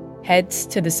Ark heads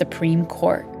to the Supreme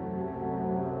Court.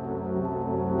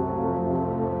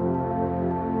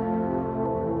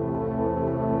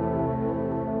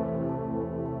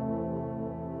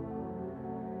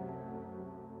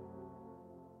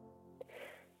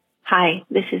 Hi,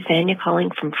 this is Vanya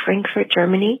calling from Frankfurt,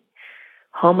 Germany,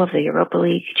 home of the Europa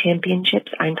League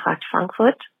Championships Eintracht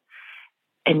Frankfurt,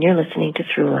 and you're listening to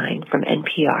Throughline from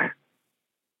NPR.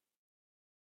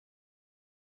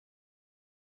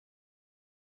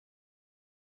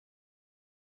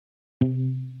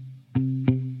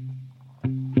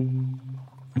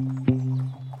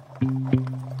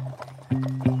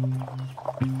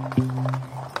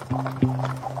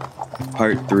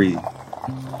 Part 3.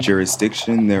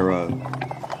 Jurisdiction thereof.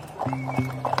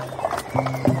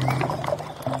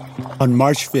 On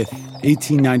March 5th,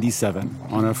 1897,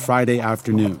 on a Friday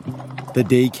afternoon, the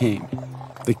day came.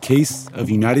 The case of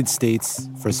United States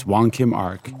versus Wong Kim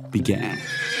Ark began.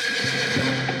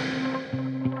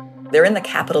 They're in the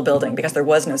Capitol building because there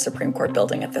was no Supreme Court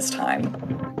building at this time.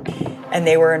 And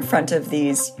they were in front of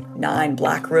these 9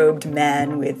 black-robed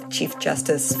men with Chief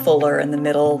Justice Fuller in the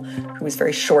middle, who was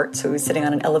very short, so he was sitting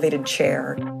on an elevated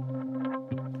chair.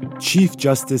 Chief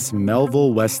Justice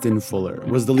Melville Weston Fuller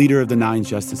was the leader of the 9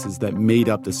 justices that made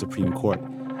up the Supreme Court.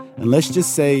 And let's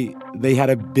just say they had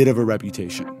a bit of a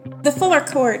reputation. The Fuller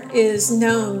Court is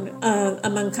known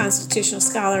among constitutional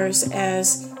scholars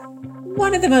as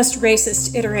one of the most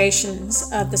racist iterations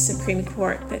of the Supreme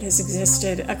Court that has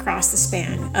existed across the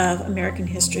span of American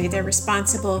history. They're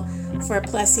responsible for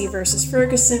Plessy versus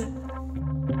Ferguson,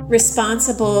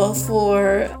 responsible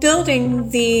for building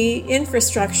the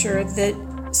infrastructure that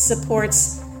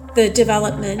supports the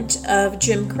development of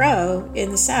Jim Crow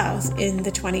in the South in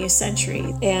the 20th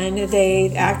century. And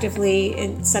they actively,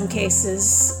 in some cases,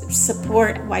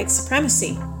 support white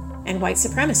supremacy and white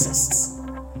supremacists.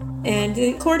 And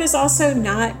the court is also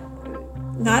not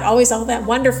always all that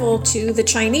wonderful to the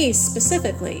Chinese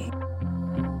specifically.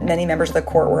 Many members of the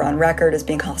court were on record as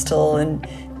being hostile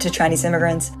to Chinese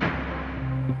immigrants.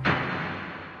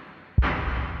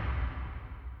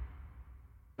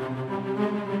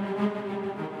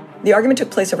 The argument took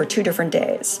place over 2 different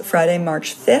days, Friday,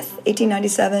 March 5th,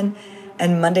 1897,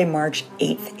 and Monday, March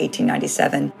 8th,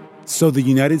 1897. So the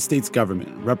United States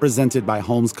government, represented by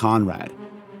Holmes Conrad,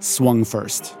 swung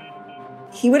first.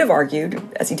 He would have argued,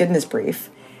 as he did in his brief,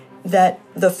 that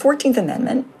the 14th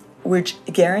Amendment, which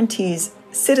guarantees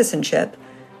citizenship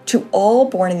to all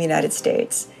born in the United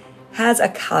States, has a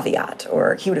caveat,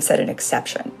 or he would have said an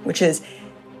exception, which is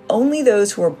only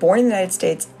those who are born in the United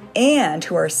States and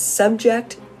who are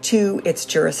subject to its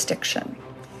jurisdiction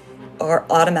are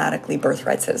automatically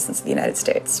birthright citizens of the United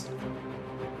States.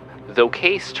 Though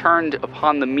case turned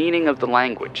upon the meaning of the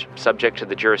language, subject to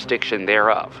the jurisdiction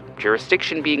thereof,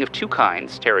 jurisdiction being of 2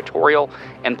 kinds, territorial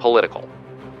and political.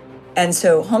 And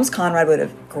so Holmes Conrad would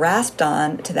have grasped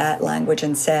on to that language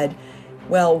and said,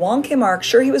 well, Wong Kim Ark,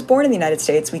 sure, he was born in the United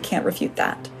States, we can't refute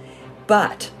that.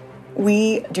 But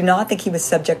we do not think he was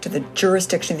subject to the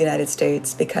jurisdiction of the United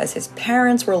States because his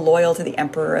parents were loyal to the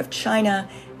Emperor of China,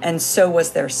 and so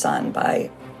was their son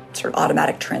by sort of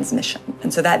automatic transmission.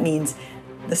 And so that means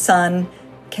the son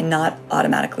cannot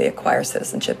automatically acquire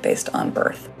citizenship based on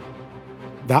birth.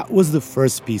 That was the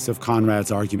first piece of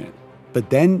Conrad's argument. But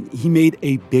then he made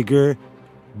a bigger,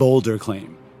 bolder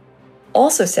claim.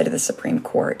 Also said to the Supreme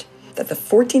Court that the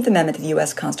 14th Amendment to the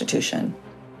U.S. Constitution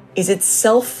is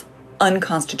itself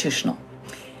unconstitutional.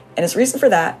 And his reason for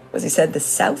that was he said the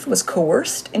South was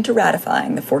coerced into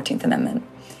ratifying the 14th Amendment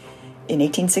in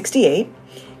 1868,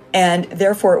 and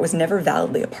therefore it was never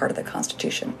validly a part of the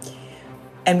Constitution.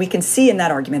 And we can see in that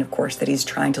argument, of course, that he's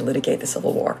trying to litigate the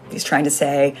Civil War. He's trying to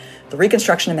say the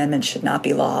Reconstruction Amendment should not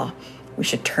be law. We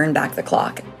should turn back the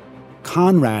clock.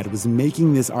 Conrad was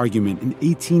making this argument in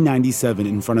 1897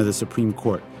 in front of the Supreme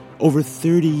Court, over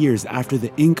 30 years after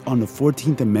the ink on the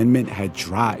 14th Amendment had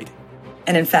dried.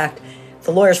 And in fact,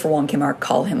 the lawyers for Wong Kim Ark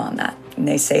call him on that. And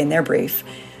they say in their brief,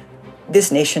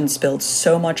 this nation spilled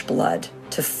so much blood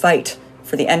to fight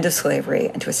for the end of slavery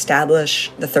and to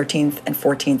establish the 13th and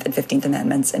 14th and 15th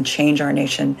Amendments and change our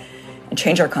nation and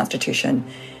change our Constitution.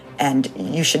 And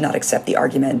you should not accept the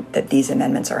argument that these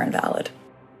amendments are invalid.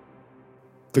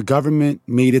 The government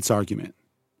made its argument.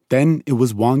 Then it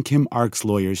was Wong Kim Ark's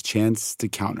lawyers' chance to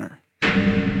counter.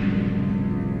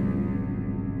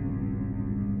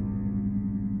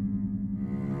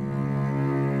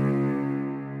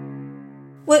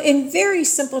 Well, in very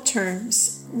simple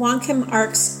terms, Wong Kim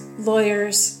Ark's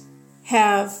lawyers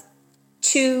have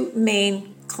 2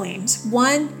 main claims.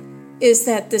 One is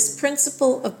that this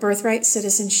principle of birthright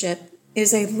citizenship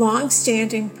is a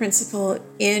long-standing principle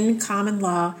in common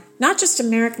law, not just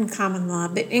American common law,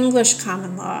 but English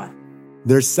common law.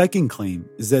 Their second claim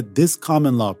is that this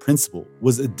common law principle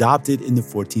was adopted in the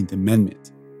 14th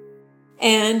Amendment.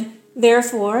 And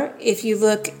therefore, if you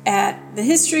look at the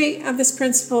history of this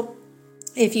principle,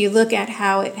 If you look at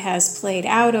how it has played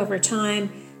out over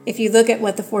time, if you look at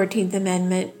what the 14th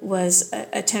Amendment was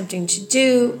attempting to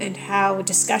do and how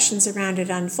discussions around it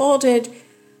unfolded,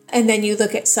 and then you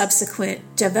look at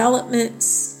subsequent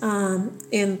developments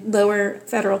in lower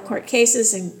federal court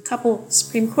cases and a couple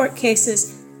Supreme Court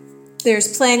cases,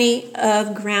 there's plenty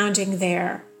of grounding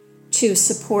there to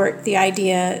support the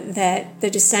idea that the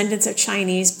descendants of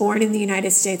Chinese born in the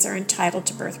United States are entitled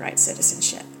to birthright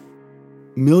citizenship.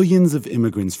 Millions of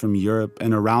immigrants from Europe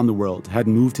and around the world had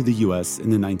moved to the U.S. in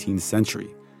the 19th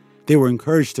century. They were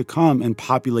encouraged to come and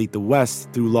populate the West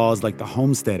through laws like the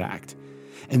Homestead Act.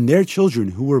 And their children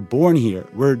who were born here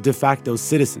were de facto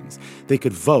citizens. They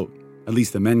could vote, at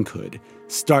least the men could,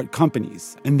 start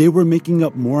companies, and they were making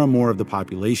up more and more of the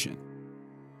population.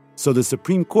 So the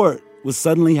Supreme Court was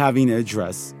suddenly having to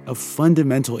address a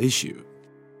fundamental issue.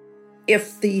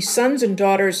 If the sons and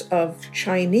daughters of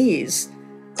Chinese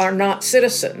are not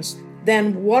citizens,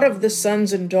 then what of the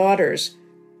sons and daughters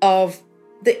of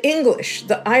the English,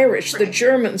 the Irish, the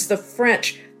Germans, the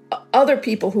French, other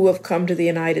people who have come to the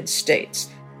United States?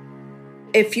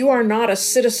 If you are not a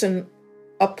citizen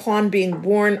upon being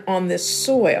born on this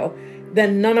soil,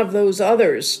 then none of those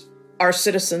others are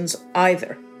citizens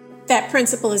either. That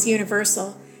principle is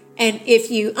universal. And if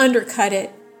you undercut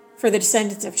it for the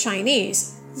descendants of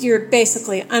Chinese, you're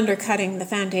basically undercutting the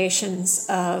foundations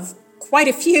of quite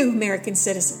a few American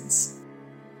citizens.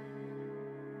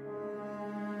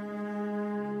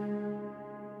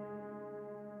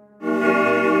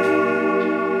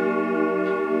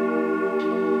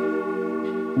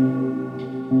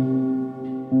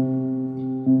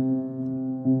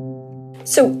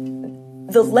 So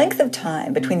the length of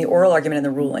time between the oral argument and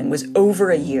the ruling was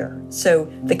over a year.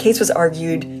 So the case was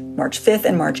argued March 5th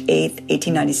and March 8th,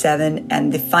 1897,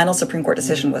 and the final Supreme Court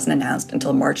decision wasn't announced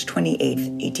until March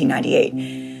 28th, 1898.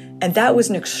 And that was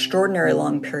an extraordinary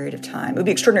long period of time. It would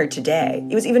be extraordinary today.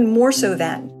 It was even more so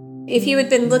then. If you had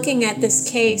been looking at this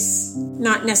case,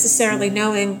 not necessarily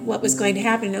knowing what was going to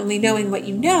happen, only knowing what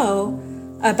you know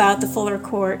about the Fuller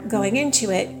Court going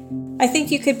into it, I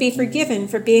think you could be forgiven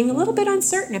for being a little bit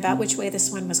uncertain about which way this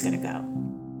one was going to go.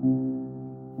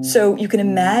 So you can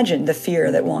imagine the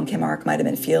fear that Wong Kim Ark might have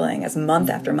been feeling as month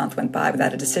after month went by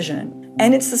without a decision.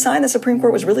 And it's the sign the Supreme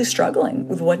Court was really struggling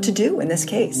with what to do in this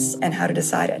case and how to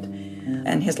decide it.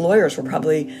 And his lawyers were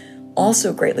probably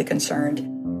also greatly concerned.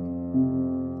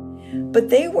 But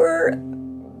they were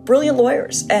brilliant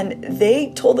lawyers, and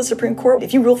they told the Supreme Court,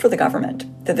 if you rule for the government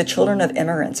that the children of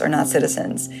immigrants are not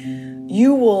citizens,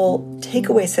 you will take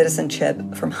away citizenship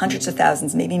from hundreds of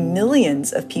thousands, maybe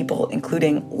millions of people,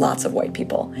 including lots of white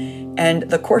people. And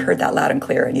the court heard that loud and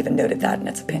clear and even noted that in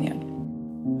its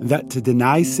opinion. That to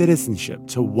deny citizenship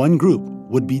to one group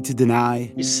would be to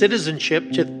deny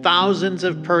citizenship to thousands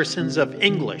of persons of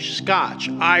English, Scotch,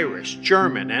 Irish,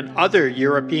 German, and other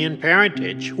European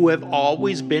parentage who have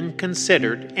always been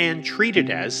considered and treated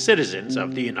as citizens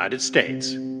of the United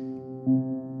States.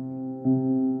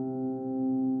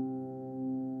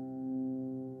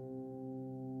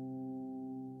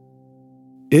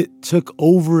 It took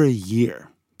over a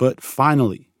year, but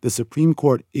finally, the Supreme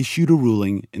Court issued a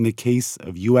ruling in the case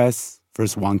of U.S.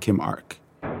 versus Wong Kim Ark.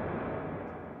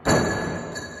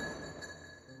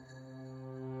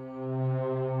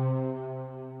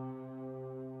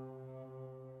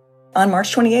 On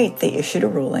March 28th, they issued a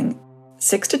ruling,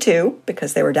 6-2,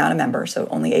 because they were down a member, so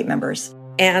only 8 members.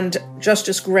 And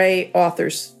Justice Gray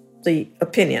authors the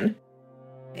opinion.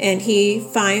 And he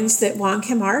finds that Wong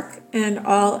Kim Ark and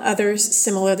all others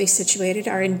similarly situated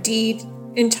are indeed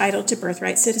entitled to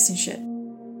birthright citizenship.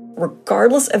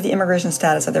 Regardless of the immigration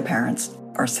status of their parents,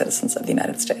 are citizens of the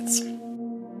United States.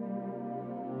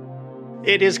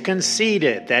 It is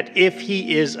conceded that if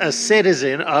he is a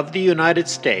citizen of the United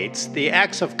States, the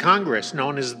acts of Congress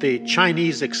known as the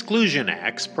Chinese Exclusion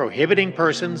Acts, prohibiting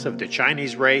persons of the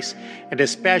Chinese race and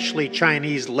especially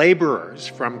Chinese laborers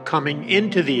from coming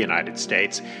into the United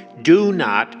States, do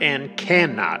not and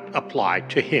cannot apply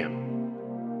to him.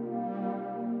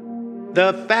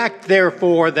 The fact,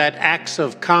 therefore, that acts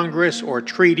of Congress or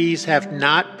treaties have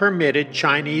not permitted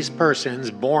Chinese persons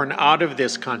born out of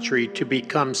this country to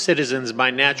become citizens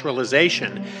by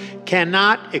naturalization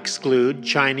cannot exclude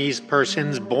Chinese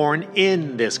persons born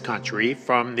in this country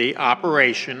from the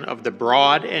operation of the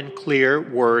broad and clear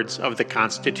words of the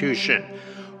Constitution.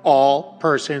 All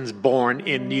persons born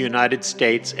in the United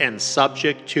States and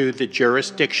subject to the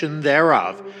jurisdiction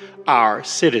thereof are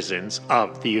citizens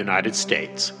of the United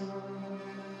States.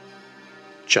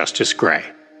 Justice Gray.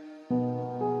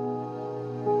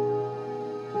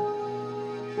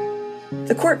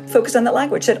 The court focused on that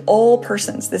language, said all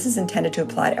persons. This is intended to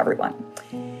apply to everyone.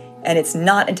 And it's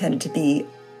not intended to be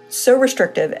so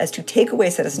restrictive as to take away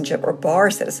citizenship or bar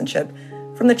citizenship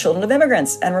from the children of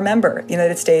immigrants. And remember, the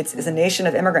United States is a nation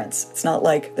of immigrants. It's not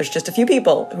like there's just a few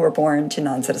people who are born to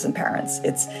non-citizen parents.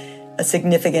 It's a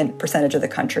significant percentage of the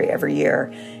country every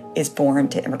year is born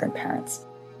to immigrant parents.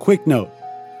 Quick note,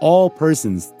 all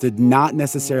persons did not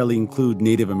necessarily include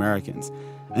Native Americans.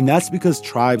 And that's because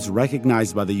tribes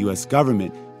recognized by the U.S.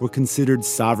 government were considered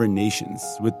sovereign nations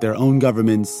with their own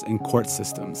governments and court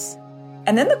systems.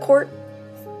 And then the court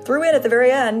threw in at the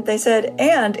very end, they said,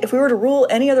 and if we were to rule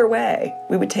any other way,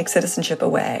 we would take citizenship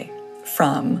away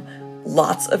from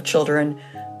lots of children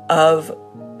of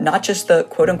not just the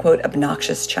quote-unquote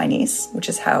obnoxious Chinese, which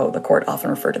is how the court often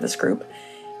referred to this group,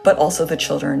 but also the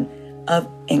children of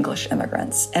English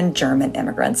immigrants and German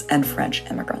immigrants and French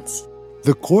immigrants.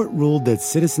 The court ruled that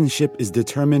citizenship is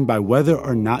determined by whether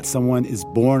or not someone is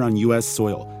born on U.S.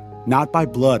 soil, not by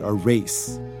blood or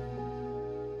race.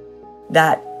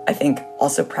 That, I think,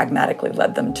 also pragmatically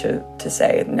led them to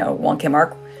say, no, Wong Kim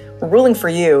Ark, we're ruling for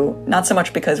you, not so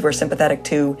much because we're sympathetic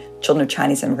to children of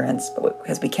Chinese immigrants, but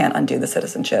because we can't undo the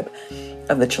citizenship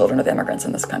of the children of immigrants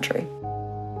in this country.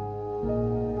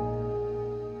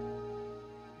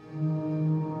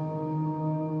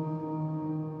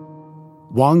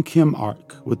 Wong Kim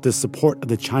Ark, with the support of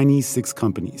the Chinese 6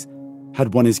 companies,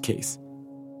 had won his case.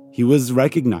 He was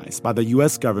recognized by the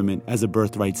U.S. government as a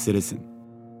birthright citizen,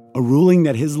 a ruling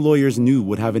that his lawyers knew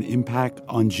would have an impact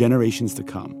on generations to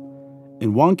come.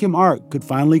 And Wong Kim Ark could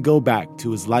finally go back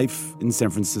to his life in San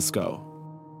Francisco.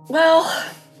 Well,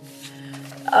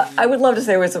 I would love to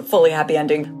say it was a fully happy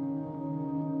ending.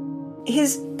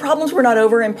 His problems were not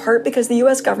over in part because the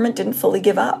U.S. government didn't fully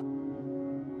give up.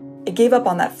 It gave up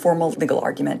on that formal legal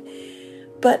argument.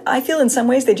 But I feel in some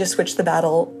ways they just switched the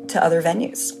battle to other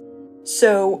venues.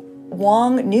 So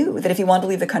Wong knew that if he wanted to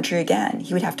leave the country again,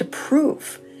 he would have to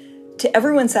prove to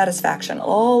everyone's satisfaction,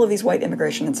 all of these white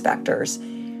immigration inspectors,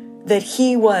 that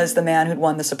he was the man who'd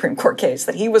won the Supreme Court case,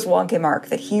 that he was Wong Kim Ark,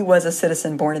 that he was a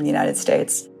citizen born in the United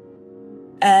States.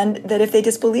 And that if they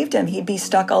disbelieved him, he'd be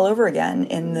stuck all over again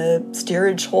in the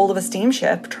steerage hold of a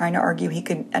steamship trying to argue he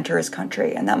could enter his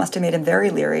country. And that must have made him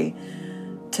very leery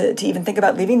to even think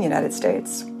about leaving the United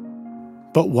States.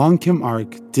 But Wong Kim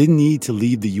Ark didn't need to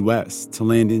leave the U.S. to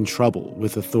land in trouble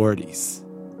with authorities.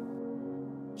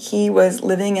 He was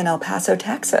living in El Paso,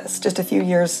 Texas, just a few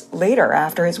years later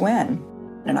after his win,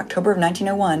 in October of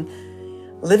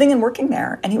 1901, living and working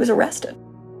there, and he was arrested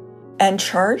and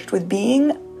charged with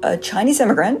being a Chinese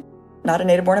immigrant, not a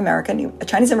native-born American, a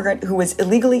Chinese immigrant who was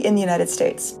illegally in the United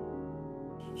States.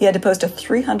 He had to post a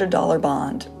 $300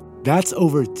 bond. That's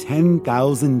over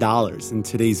 $10,000 in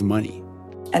today's money.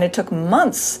 And it took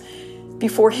months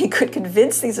before he could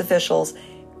convince these officials,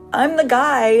 I'm the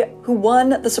guy who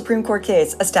won the Supreme Court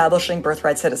case establishing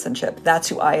birthright citizenship. That's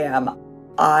who I am.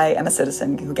 I am a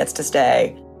citizen who gets to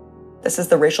stay. This is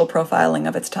the racial profiling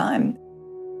of its time.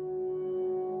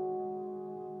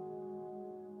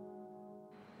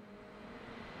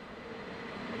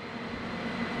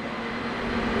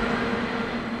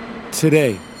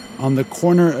 Today, on the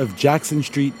corner of Jackson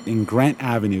Street and Grant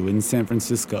Avenue in San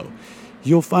Francisco,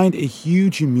 you'll find a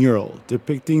huge mural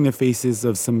depicting the faces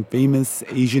of some famous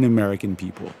Asian American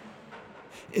people.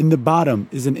 In the bottom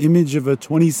is an image of a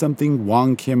 20-something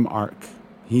Wong Kim Ark.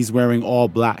 He's wearing all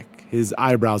black, his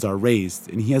eyebrows are raised,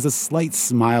 and he has a slight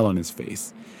smile on his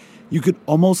face. You could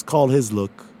almost call his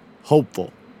look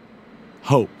hopeful.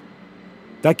 Hope.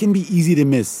 That can be easy to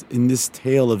miss in this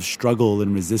tale of struggle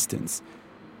and resistance.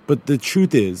 But the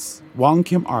truth is, Wong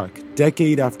Kim Ark,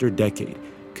 decade after decade,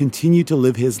 continued to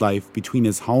live his life between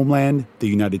his homeland, the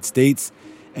United States,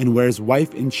 and where his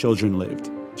wife and children lived,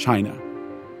 China.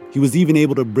 He was even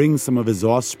able to bring some of his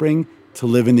offspring to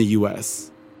live in the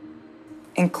U.S.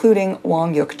 Including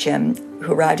Wong Yuk Jim,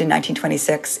 who arrived in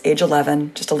 1926, age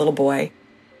 11, just a little boy.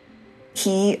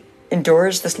 He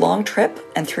endures this long trip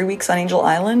and 3 weeks on Angel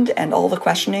Island and all the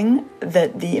questioning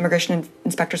that the immigration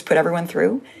inspectors put everyone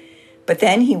through. But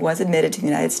then he was admitted to the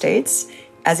United States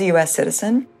as a U.S.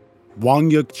 citizen.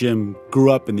 Wong Yuk Jim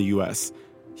grew up in the U.S.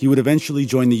 He would eventually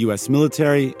join the U.S.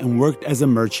 military and worked as a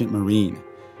merchant marine.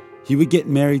 He would get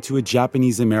married to a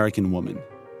Japanese-American woman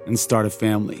and start a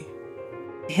family.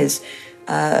 His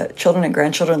children and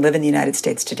grandchildren live in the United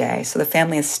States today, so the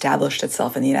family established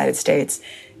itself in the United States.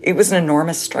 It was an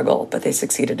enormous struggle, but they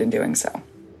succeeded in doing so.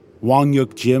 Wong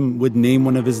Yuk Jim would name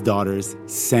one of his daughters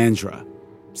Sandra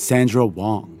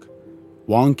Wong,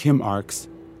 Wong Kim Ark's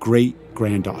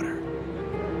great-granddaughter.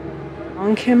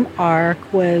 Wong Kim Ark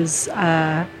was,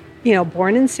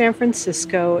 born in San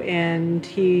Francisco, and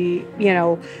he,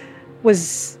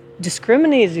 was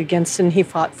discriminated against, and he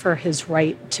fought for his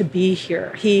right to be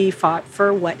here. He fought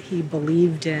for what he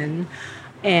believed in,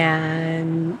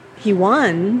 and he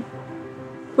won,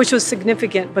 which was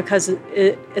significant because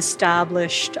it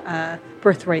established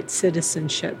birthright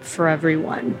citizenship for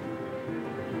everyone.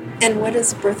 And what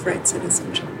is birthright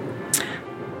citizenship?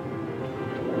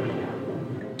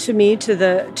 To me, to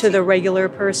the regular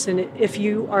person, if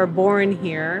you are born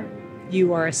here,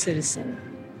 you are a citizen.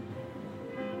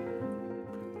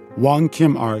 Wong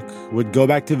Kim Ark would go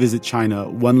back to visit China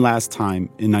one last time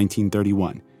in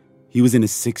 1931. He was in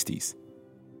his 60s.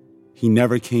 He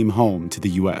never came home to the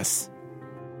U.S.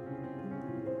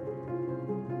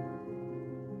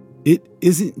 It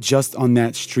isn't just on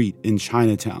that street in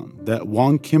Chinatown that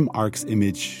Wong Kim Ark's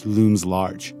image looms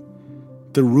large.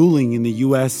 The ruling in the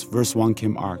U.S. versus Wong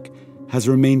Kim Ark has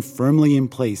remained firmly in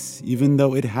place, even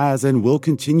though it has and will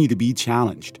continue to be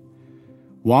challenged.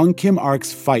 Wong Kim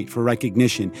Ark's fight for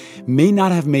recognition may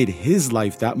not have made his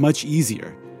life that much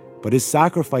easier, but his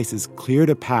sacrifices cleared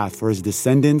a path for his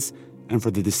descendants and for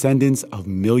the descendants of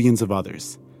millions of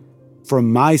others. For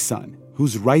my son,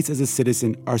 whose rights as a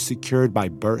citizen are secured by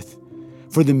birth.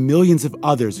 For the millions of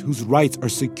others whose rights are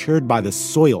secured by the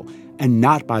soil and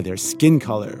not by their skin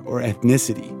color or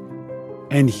ethnicity.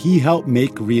 And he helped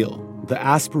make real the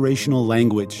aspirational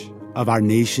language of our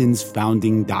nation's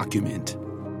founding document.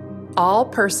 All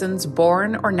persons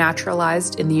born or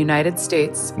naturalized in the United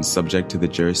States and subject to the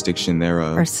jurisdiction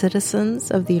thereof are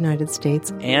citizens of the United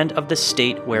States and of the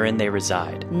state wherein they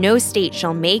reside. No state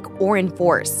shall make or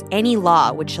enforce any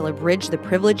law which shall abridge the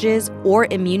privileges or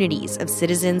immunities of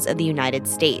citizens of the United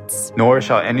States. Nor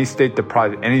shall any state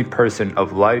deprive any person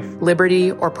of life,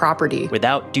 liberty, or property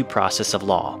without due process of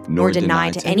law, nor deny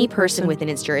to any person within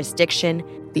its jurisdiction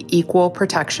the equal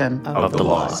protection of the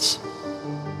laws.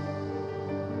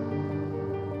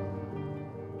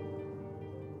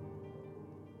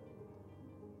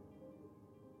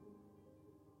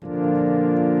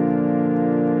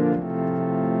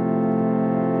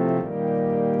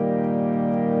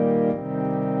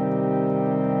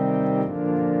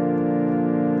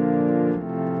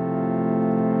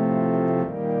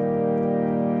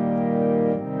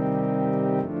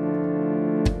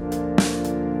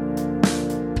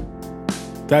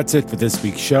 That's it for this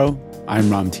week's show. I'm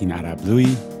Ramtin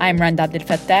Arablouei. I'm Randa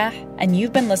Abdelfattah, and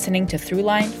you've been listening to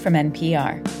Throughline from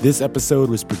NPR. This episode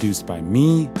was produced by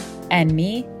me. And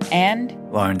me, and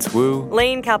Lawrence Wu,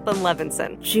 Lane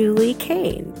Kaplan-Levinson, Julie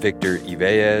Kane, Victor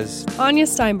Iveyes, Anya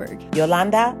Steinberg,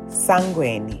 Yolanda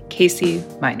Sanguini, Casey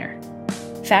Miner.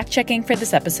 Fact-checking for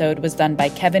this episode was done by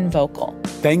Kevin Vogel.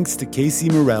 Thanks to Casey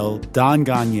Morell, Don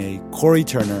Gagne, Corey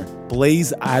Turner,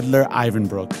 Blaze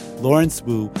Adler-Ivanbrook, Lawrence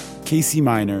Wu, Casey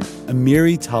Miner,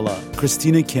 Amiri Tullah,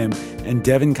 Christina Kim, and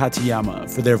Devin Katayama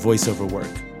for their voiceover work.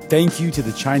 Thank you to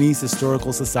the Chinese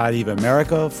Historical Society of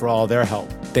America for all their help.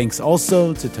 Thanks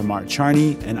also to Tamar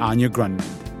Charney and Anya Grundman.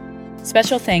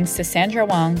 Special thanks to Sandra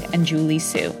Wong and Julie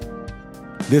Su.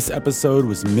 This episode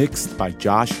was mixed by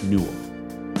Josh Newell.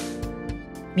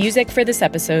 Music for this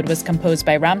episode was composed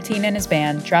by Ramtin and his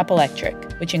band Drop Electric,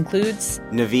 which includes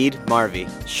Naveed Marvi,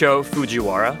 Sho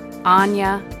Fujiwara,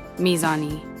 Anya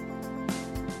Mizani.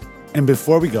 And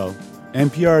before we go,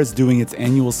 NPR is doing its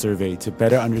annual survey to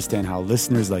better understand how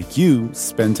listeners like you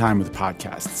spend time with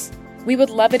podcasts. We would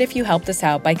love it if you helped us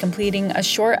out by completing a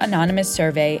short anonymous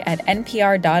survey at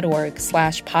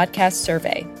npr.org/podcast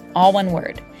survey, all one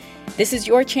word. This is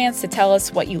your chance to tell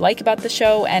us what you like about the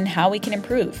show and how we can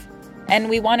improve. And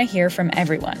we want to hear from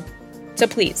everyone. So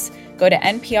please go to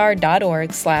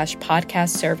npr.org/podcast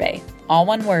survey, all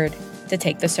one word, to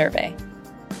take the survey.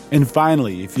 And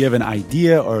finally, if you have an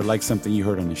idea or like something you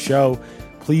heard on the show,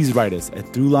 please write us at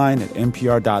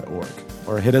throughline@npr.org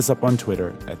or hit us up on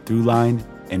Twitter at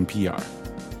throughlinenpr.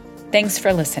 Thanks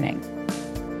for listening.